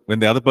 So when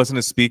the other person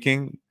is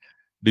speaking,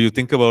 do you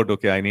think about,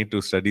 okay, I need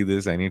to study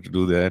this, I need to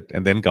do that,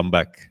 and then come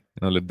back?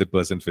 Let the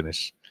person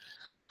finish,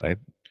 right?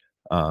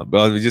 But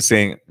we're just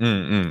saying,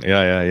 yeah,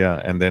 yeah,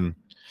 yeah, and then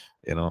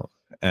you know,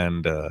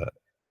 and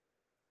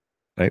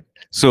right.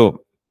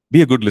 So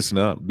be a good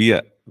listener.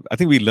 I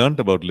think we learned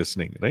about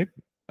listening, right?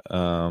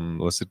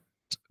 Was it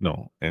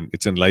no? And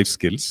it's in life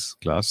skills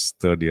class,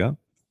 third year,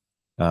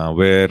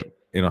 where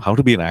how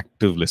to be an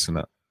active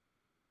listener,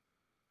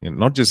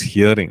 not just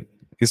hearing.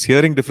 Is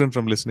hearing different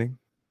from listening?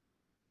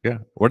 Yeah.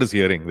 What is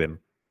hearing then?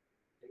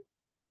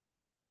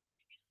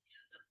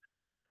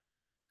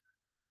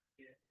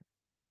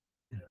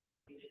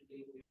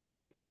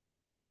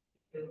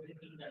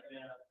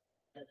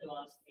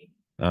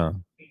 Uh,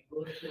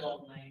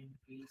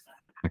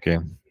 okay.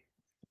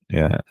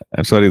 Yeah,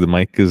 I'm sorry, the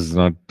mic is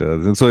not.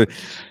 Yeah,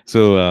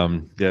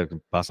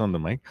 pass on the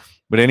mic.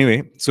 But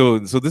anyway, so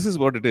this is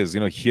what it is.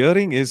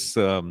 Hearing is.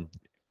 Yeah,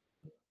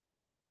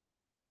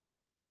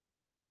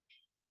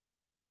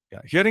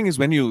 hearing is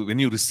when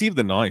you receive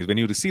the noise, when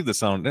you receive the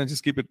sound.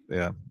 Just keep it.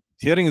 Yeah,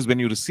 hearing is when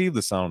you receive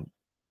the sound.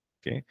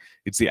 Okay,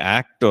 it's the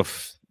act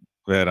of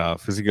where our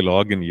physical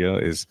organ here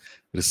is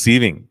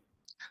receiving,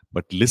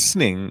 but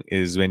listening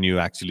is when you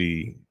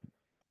actually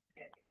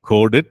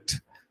code it,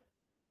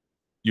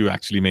 you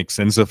actually make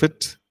sense of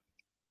it,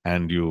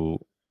 and you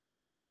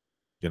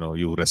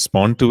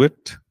respond to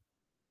it,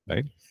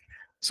 right?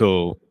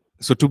 So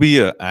to be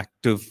an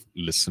active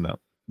listener,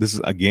 this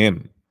is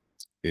again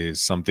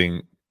is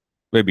something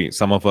maybe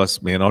some of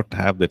us may not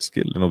have that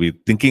skill. We're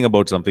thinking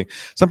about something.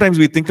 Sometimes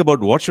we think about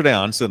what should I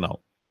answer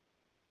now.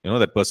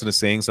 That person is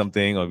saying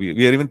something, or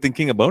we are even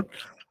thinking about,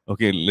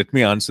 okay, let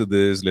me answer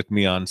this. Let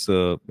me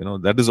answer.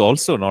 That is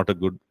also not a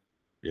good,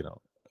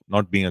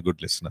 not being a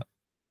good listener,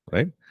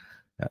 right?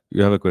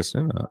 You have a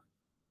question?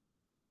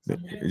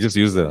 Just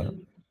use the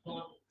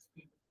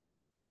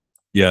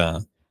yeah.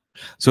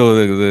 So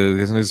the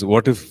question is,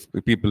 what if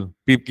people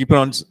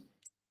on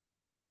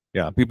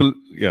yeah people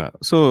yeah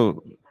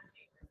so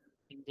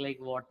Think like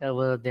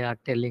whatever they are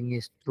telling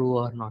is true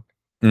or not.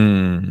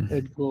 mm,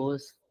 It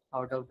goes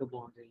out of the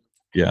boundary.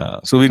 yeah,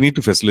 so we need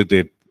to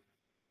facilitate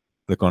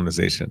the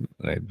conversation,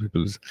 right?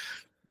 People's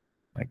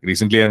like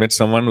recently I met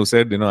someone who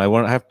said,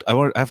 I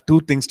have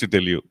two things to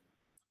tell you,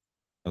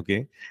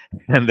 okay,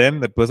 and then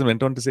that person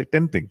went on to say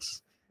 10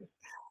 things,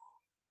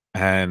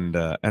 and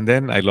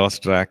then I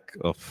lost track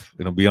of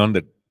beyond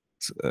that,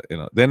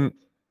 then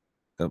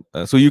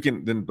so you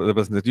can then the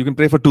person said you can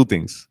pray for two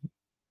things,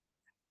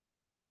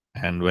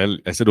 and well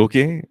I said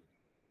okay,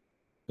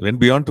 went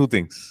beyond two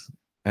things,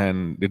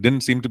 and it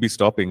didn't seem to be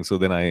stopping. So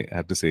then I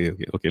had to say,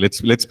 okay,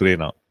 let's pray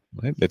now,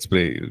 right? Let's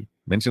pray.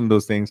 Mention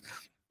those things.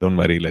 Don't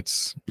worry.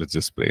 Let's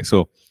just pray.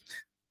 So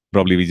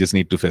probably we just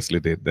need to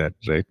facilitate that,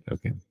 right?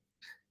 Okay.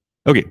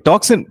 Okay.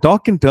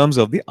 Talk in terms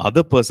of the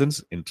other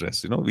person's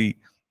interest.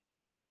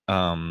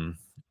 Um,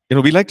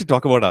 we like to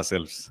talk about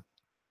ourselves.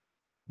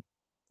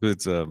 So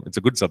it's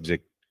a good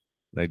subject,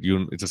 right?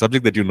 It's a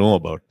subject that you know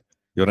about.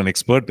 You're an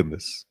expert in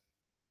this.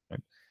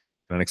 Right?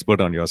 You're an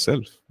expert on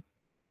yourself.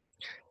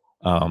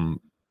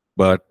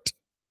 But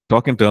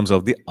talk in terms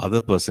of the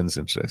other person's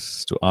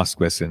interests, to ask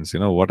questions.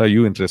 What are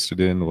you interested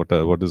in?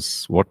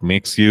 What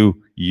makes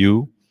you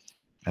you,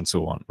 and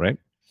so on, right?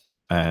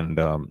 And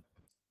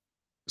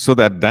so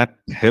that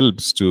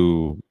helps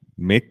to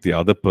make the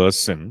other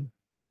person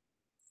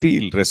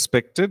feel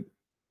respected,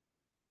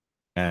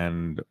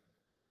 and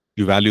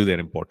you value their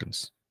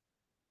importance,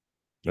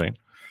 right?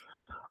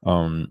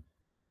 Um,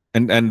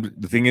 and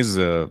the thing is,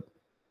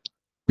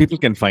 people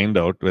can find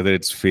out whether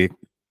it's fake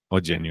or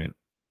genuine.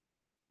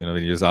 When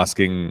you're just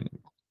asking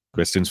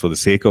questions for the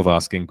sake of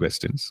asking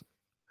questions.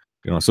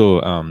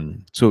 So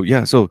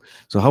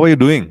how are you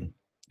doing?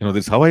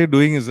 This how are you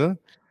doing is a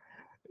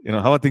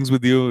how are things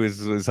with you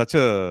is such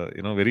a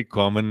very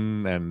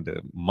common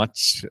and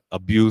much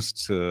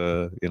abused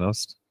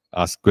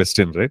ask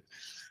question, right?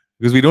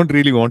 Because we don't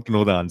really want to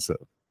know the answer,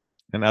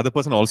 and the other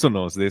person also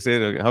knows. They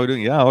say, how are you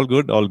doing? Yeah, all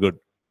good, all good.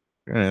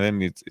 And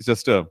then it's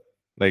just a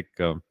like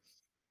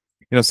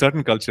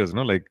certain cultures,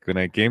 like when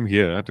I came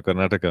here to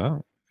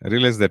Karnataka, I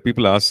realized that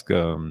people ask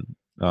uh,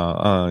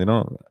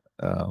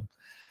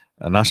 nashta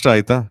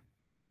aita,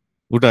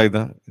 uta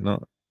aita,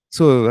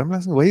 so I'm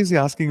asking, why is he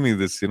asking me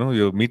this?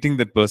 You're meeting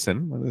that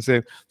person. And they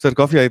say, sir,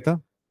 coffee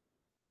aita?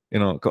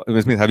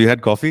 Which means, have you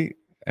had coffee?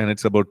 And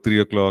it's about 3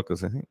 o'clock or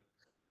something.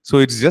 So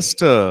it's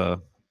just a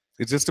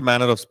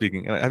manner of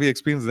speaking. Have you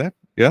experienced that?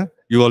 Yeah,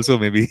 you also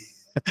maybe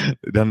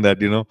done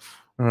that.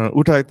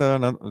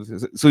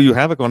 Utaita, so you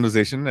have a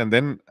conversation, and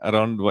then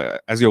around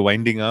as you're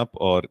winding up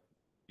or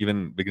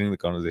even beginning the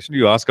conversation,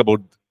 you ask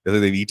about whether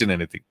they've eaten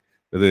anything,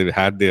 whether they've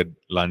had their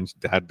lunch,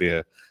 they had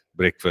their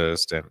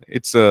breakfast, and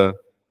it's a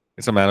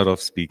manner of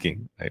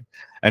speaking, right?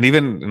 And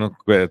even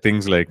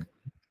things like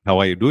how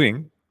are you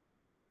doing,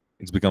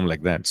 it's become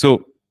like that.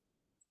 So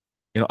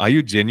are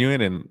you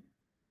genuine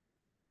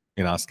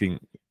in asking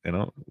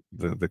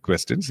the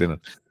questions?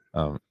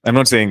 I'm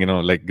not saying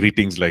like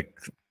greetings like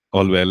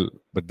all well,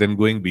 but then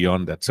going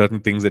beyond that, certain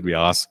things that we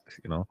ask,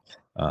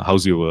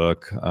 how's your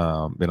work,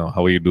 how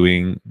are you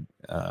doing?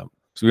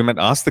 So we might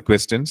ask the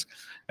questions,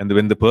 and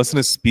when the person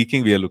is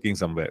speaking, we are looking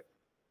somewhere.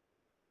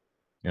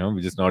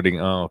 We're just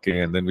nodding, okay,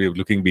 and then we're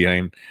looking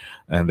behind,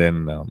 and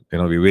then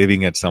we're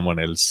waving at someone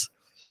else.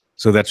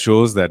 So that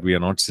shows that we are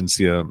not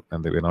sincere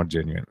and that we're not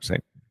genuine,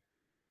 right?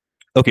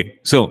 Okay,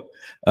 so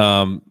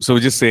we're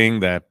just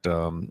saying that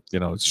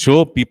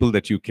show people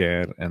that you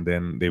care, and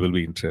then they will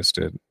be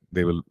interested.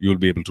 You'll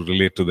be able to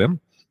relate to them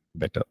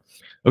better.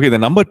 Okay, the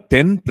number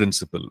 10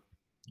 principle.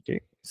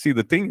 Okay, see,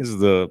 the thing is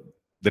the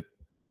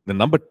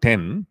number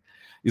 10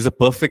 is a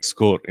perfect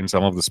score in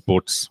some of the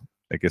sports,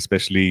 like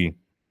especially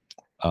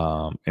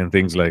in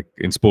things like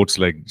in sports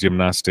like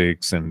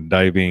gymnastics and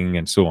diving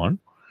and so on.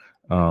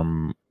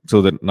 So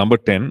the number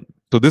 10.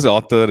 So this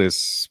author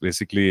is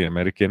basically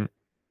American.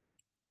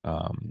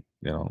 um,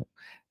 you know,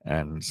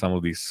 and some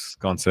of these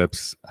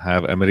concepts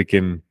have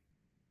American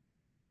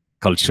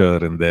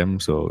culture in them.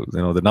 So,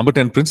 the number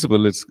 10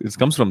 principle, it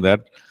comes from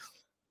that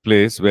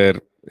place where,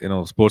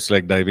 sports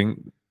like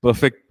diving,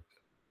 perfect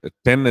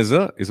 10 is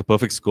a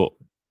perfect score,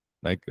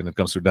 like when it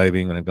comes to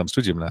diving, when it comes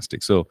to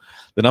gymnastics. So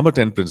the number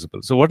 10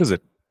 principle. So what is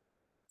it?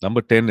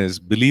 Number 10 is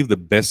believe the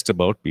best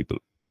about people.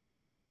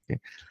 Okay.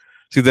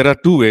 See, there are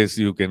two ways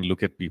you can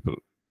look at people,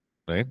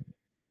 right?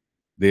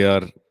 They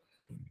are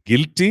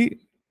guilty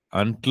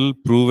until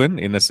proven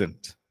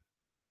innocent,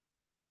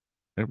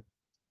 right?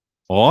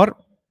 Or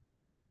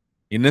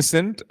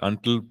innocent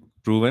until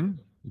proven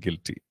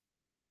guilty,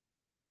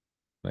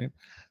 right?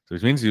 So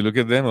which means you look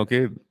at them,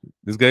 okay,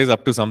 this guy is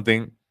up to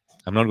something.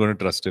 I'm not going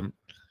to trust him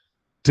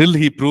till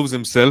he proves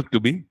himself to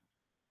be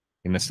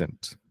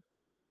innocent.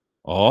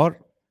 Or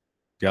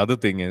the other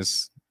thing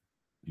is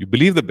you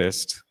believe the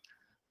best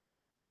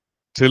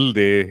till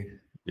they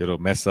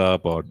mess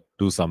up or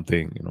do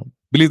something.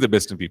 Believe the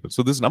best in people.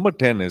 So this number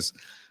 10 is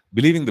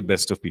believing the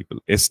best of people,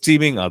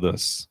 esteeming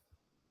others,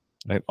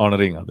 right?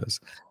 Honoring others.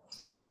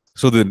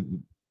 So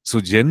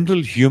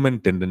general human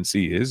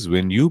tendency is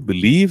when you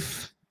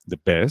believe the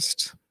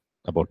best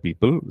about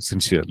people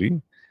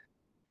sincerely,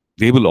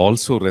 they will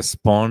also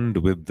respond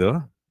with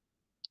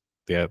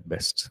their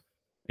best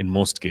in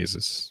most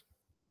cases.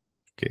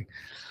 Okay.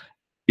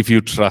 If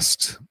you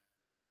trust,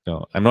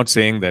 I'm not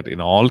saying that in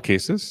all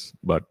cases,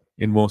 but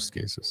in most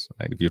cases,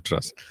 right? If you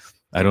trust.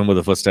 I remember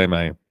the first time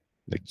I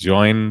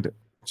joined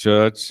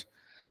church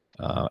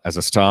as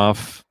a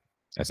staff,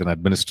 as an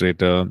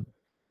administrator,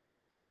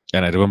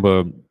 and I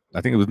remember,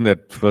 I think within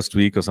that first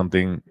week or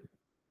something,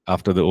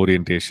 after the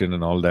orientation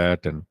and all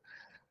that, and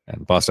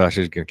Pastor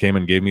Ashish came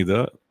and gave me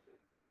the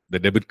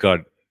debit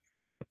card,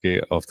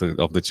 okay, of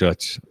the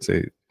church.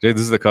 Say, Jay,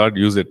 this is the card,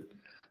 use it,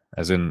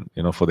 as in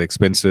for the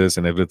expenses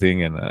and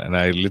everything. And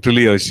I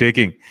literally was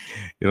shaking.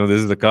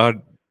 This is the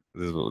card.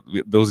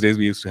 Those days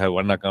we used to have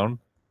one account,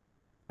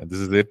 and this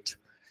is it.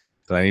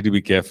 So I need to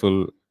be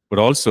careful, but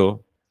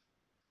also,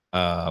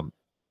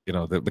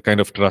 the kind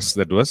of trust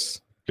that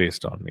was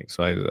placed on me.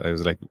 So I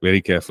was like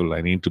very careful.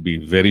 I need to be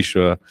very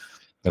sure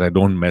that I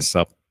don't mess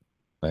up.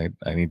 Right?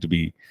 I need to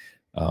be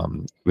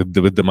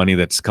with the money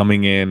that's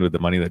coming in, with the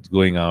money that's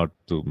going out,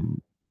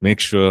 to make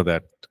sure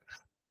that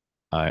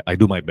I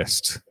do my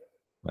best,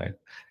 right,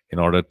 in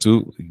order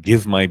to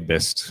give my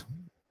best,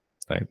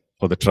 right,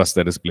 for the trust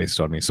that is placed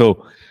on me.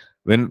 So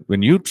when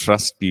you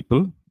trust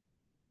people,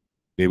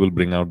 they will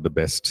bring out the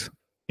best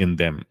in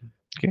them.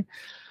 Okay.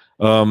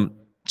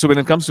 So when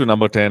it comes to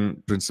number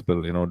 10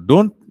 principle,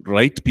 don't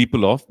write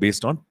people off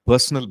based on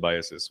personal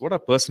biases.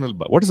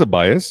 What is a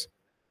bias?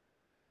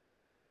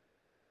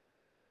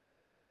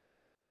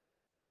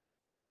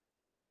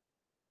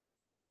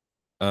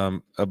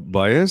 A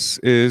bias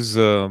is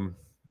a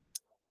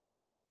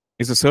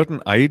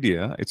certain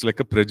idea. It's like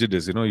a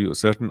prejudice, a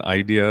certain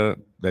idea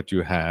that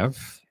you have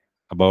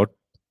about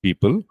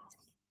people.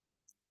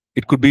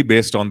 It could be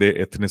based on their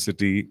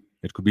ethnicity.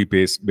 It could be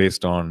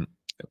based on,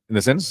 in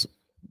a sense,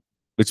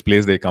 which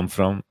place they come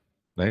from,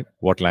 right?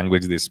 What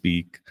language they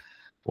speak,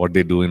 what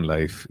they do in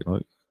life.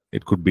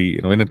 It could be,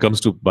 when it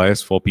comes to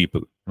bias for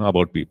people,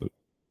 about people,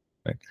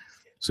 right?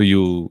 So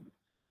you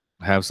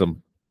have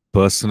some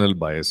personal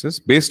biases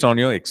based on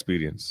your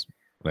experience,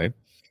 right?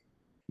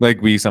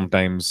 Like we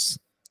sometimes,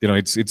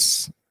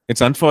 it's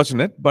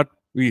unfortunate, but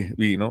we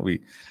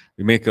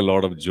make a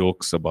lot of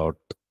jokes about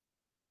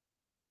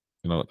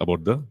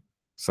about the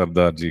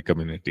Sardarji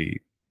community,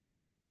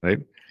 right?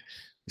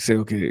 You say,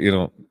 okay,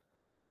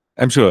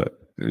 I'm sure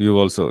you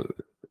also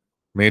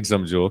made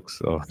some jokes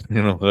or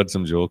heard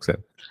some jokes,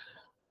 and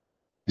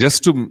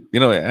just to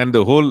and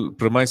the whole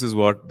premise is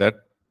what, that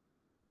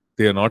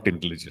they are not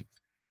intelligent,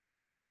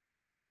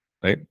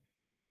 right?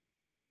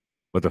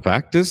 But the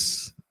fact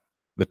is,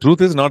 the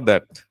truth is not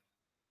that.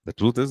 The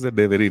truth is that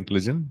they're very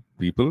intelligent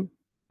people,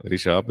 very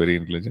sharp, very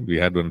intelligent. We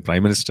had one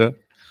prime minister,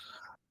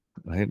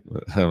 right?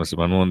 Mr.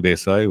 Manmohan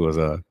Desai was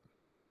a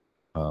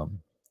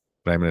um,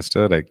 prime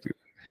minister. Like,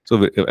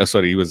 so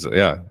sorry, he was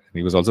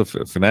also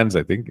finance,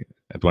 I think,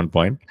 at one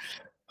point.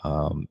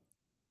 Um,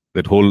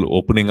 that whole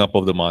opening up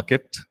of the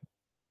market,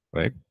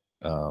 right,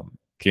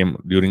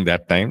 came during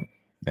that time,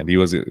 and he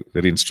was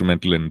very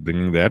instrumental in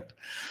bringing that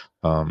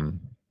um,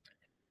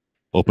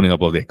 opening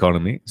up of the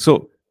economy.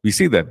 So we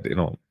see that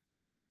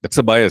that's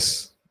a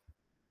bias,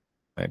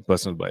 right?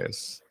 Personal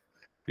bias.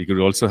 We could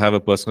also have a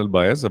personal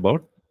bias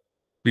about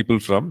people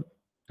from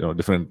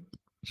different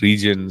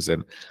regions,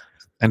 and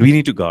we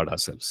need to guard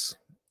ourselves,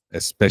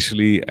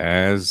 especially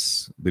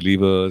as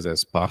believers,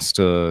 as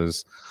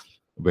pastors,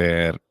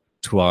 where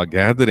to our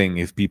gathering,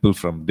 if people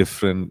from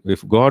different,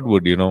 if God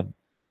would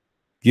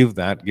give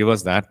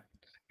us that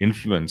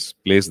influence,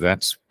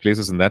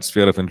 places in that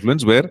sphere of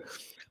influence where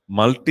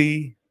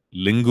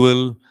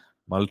multilingual,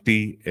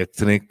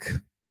 multi-ethnic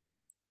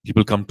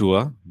people come to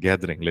a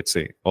gathering, let's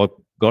say, or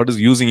God is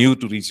using you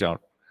to reach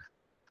out.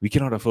 We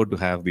cannot afford to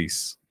have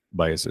these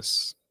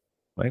biases,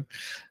 right?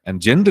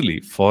 And generally,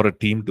 for a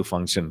team to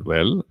function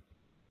well,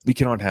 we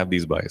cannot have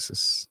these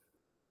biases,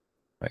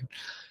 right?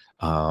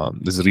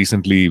 This is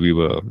recently we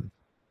were,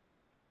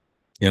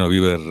 we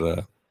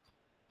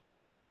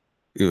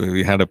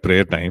had a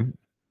prayer time,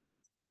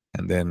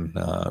 and then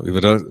we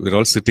were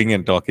all sitting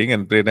and talking.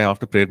 And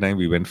after prayer time,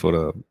 we went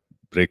for a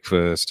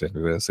breakfast, and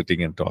we were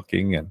sitting and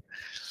talking, and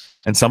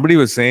somebody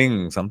was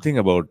saying something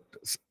about,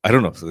 I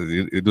don't know. So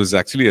it was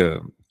actually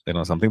a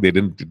something they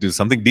didn't. It was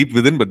something deep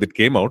within, but it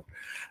came out.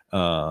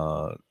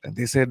 And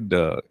they said,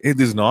 "Hey,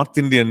 these North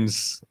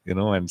Indians,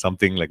 and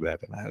something like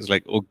that." And I was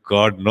like, "Oh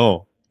God,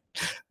 no,"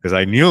 because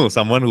I knew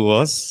someone who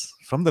was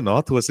from the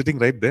north who was sitting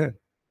right there,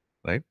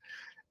 right?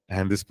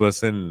 And this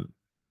person,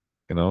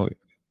 you know,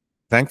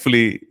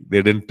 thankfully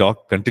they didn't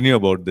continue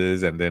about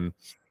this, and then,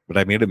 but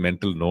I made a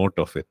mental note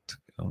of it,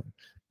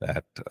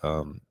 that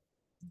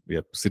we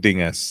are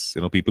sitting as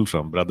people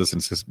from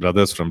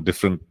brothers from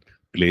different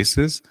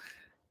places,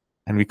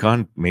 and we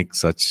can't make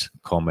such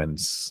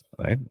comments,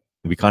 right?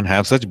 We can't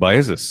have such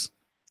biases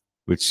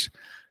which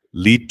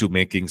lead to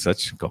making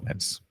such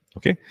comments.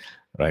 Okay,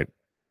 right?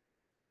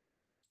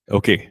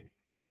 Okay.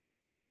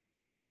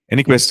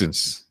 Any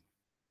questions?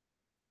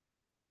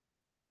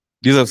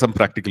 These are some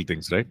practical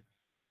things, right?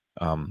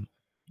 Um,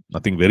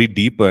 Nothing very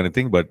deep or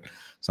anything, but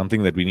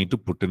something that we need to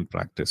put in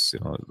practice.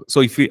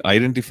 So if we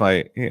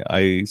identify, hey,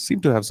 I seem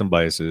to have some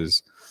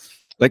biases.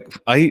 Like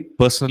I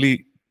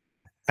personally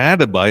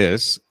had a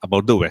bias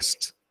about the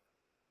West,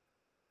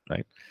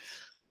 right?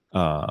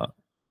 Uh,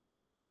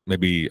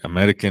 Maybe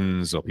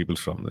Americans or people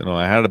from,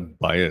 I had a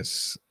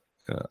bias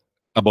uh,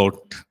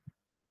 about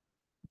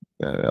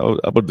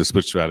about the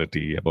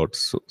spirituality, about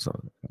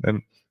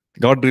and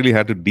God really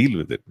had to deal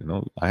with it.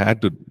 I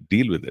had to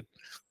deal with it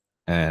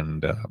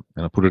and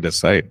put it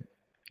aside,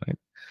 right?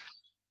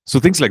 So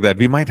things like that.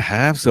 We might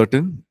have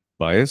certain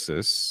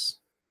biases,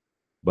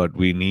 but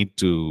we need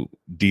to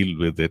deal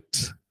with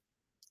it.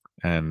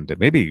 And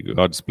maybe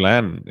God's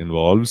plan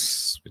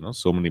involves,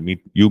 so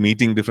many you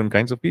meeting different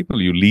kinds of people,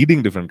 you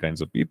leading different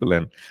kinds of people,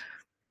 and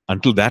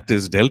until that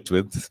is dealt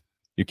with,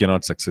 you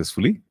cannot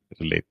successfully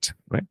relate,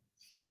 right?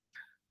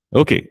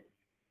 Okay.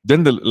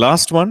 Then the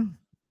last one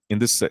in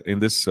this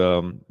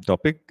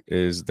topic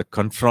is the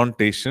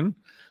confrontation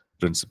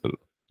principle.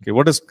 Okay,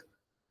 what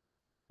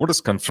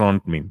does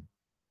confront mean?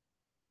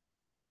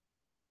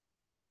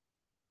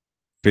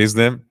 Face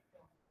them,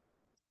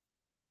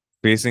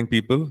 facing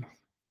people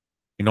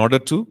in order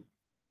to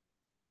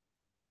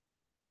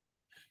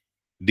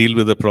deal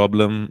with the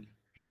problem,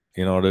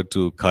 in order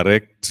to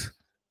correct,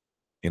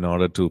 in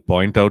order to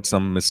point out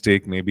some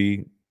mistake,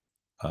 maybe.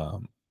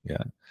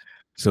 Yeah.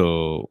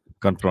 So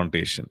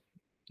confrontation.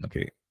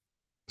 Okay.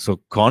 So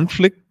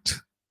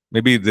conflict.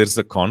 Maybe there's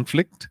a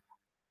conflict.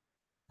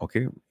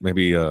 Okay.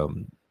 Maybe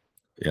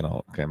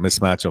okay,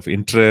 mismatch of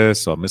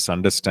interests or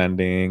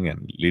misunderstanding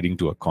and leading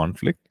to a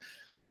conflict.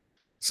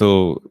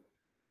 So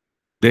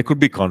there could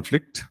be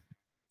conflict,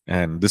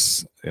 and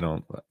this,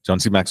 John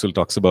C. Maxwell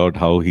talks about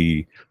how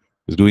he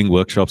was doing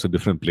workshops at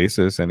different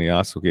places, and he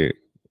asked, okay,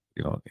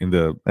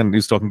 and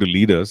he's talking to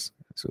leaders,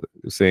 so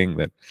saying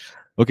that,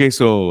 okay,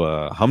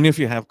 so how many of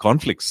you have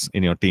conflicts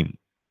in your team,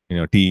 in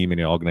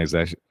your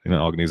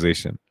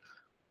organization?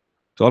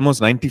 So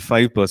almost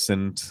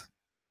 95%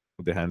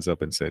 put their hands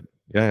up and said,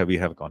 yeah, we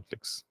have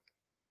conflicts.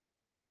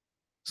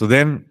 So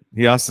then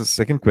he asked the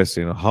second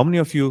question, how many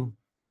of you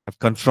have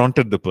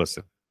confronted the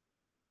person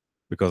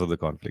because of the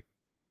conflict?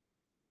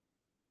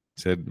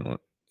 He said, no,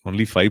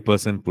 only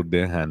 5% put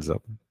their hands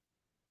up.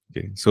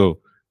 Okay, so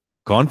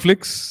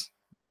conflicts,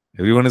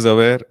 everyone is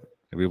aware,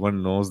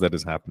 everyone knows that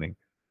is happening.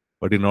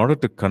 But in order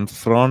to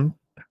confront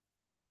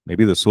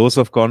maybe the source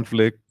of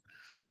conflict,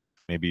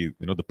 maybe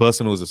the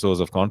person who is the source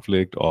of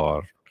conflict,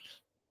 or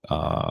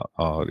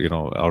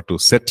to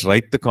set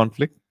right the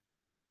conflict,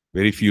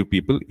 Very few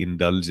people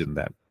indulge in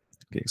that.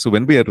 Okay, so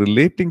when we are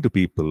relating to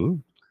people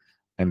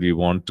and we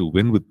want to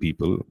win with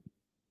people,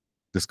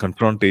 this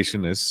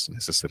confrontation is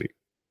necessary,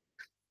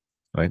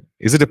 right?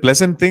 Is it a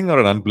pleasant thing or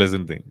an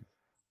unpleasant thing?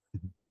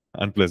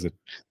 Unpleasant,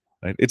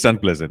 right? It's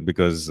unpleasant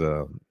because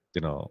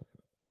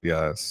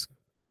yes,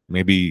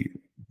 maybe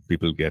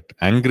people get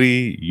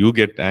angry, you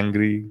get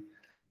angry,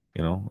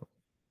 you know.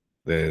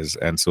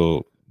 And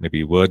so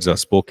maybe words are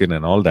spoken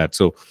and all that.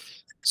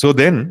 So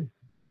then,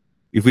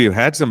 if we've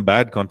had some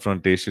bad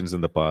confrontations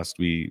in the past,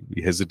 we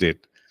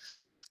hesitate.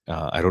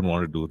 I don't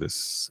want to do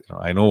this.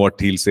 I know what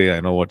he'll say. I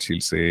know what she'll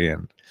say,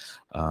 and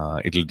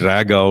it'll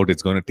drag out.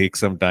 It's going to take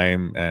some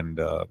time, and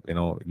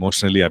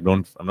emotionally,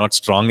 I'm not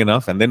strong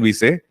enough. And then we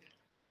say,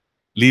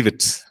 leave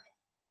it,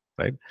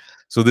 right?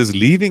 So this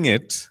leaving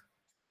it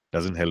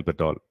doesn't help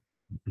at all,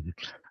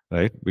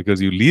 right?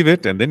 Because you leave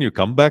it, and then you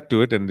come back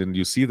to it, and then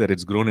you see that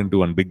it's grown into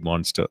one big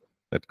monster.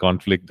 That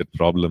conflict, that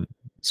problem,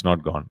 it's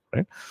not gone,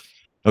 right?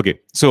 Okay,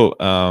 so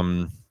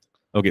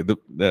okay,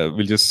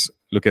 we'll just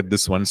look at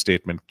this one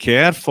statement: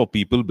 care for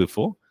people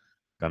before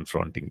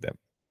confronting them.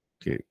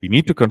 Okay, we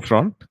need to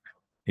confront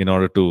in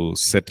order to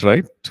set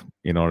right,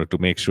 in order to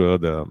make sure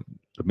the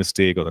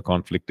mistake or the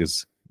conflict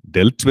is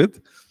dealt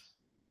with.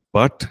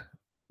 But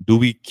do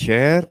we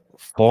care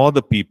for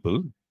the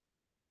people,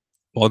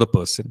 for the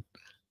person,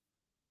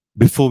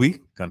 before we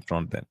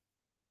confront them?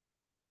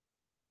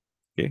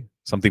 Okay,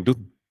 something to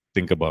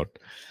think about.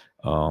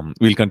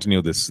 We'll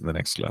continue this in the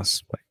next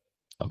class.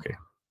 Bye. Okay.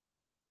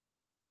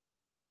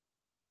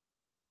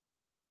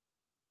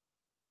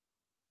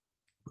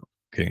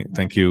 Okay,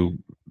 thank you.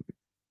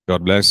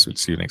 God bless. We'll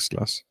see you next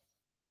class.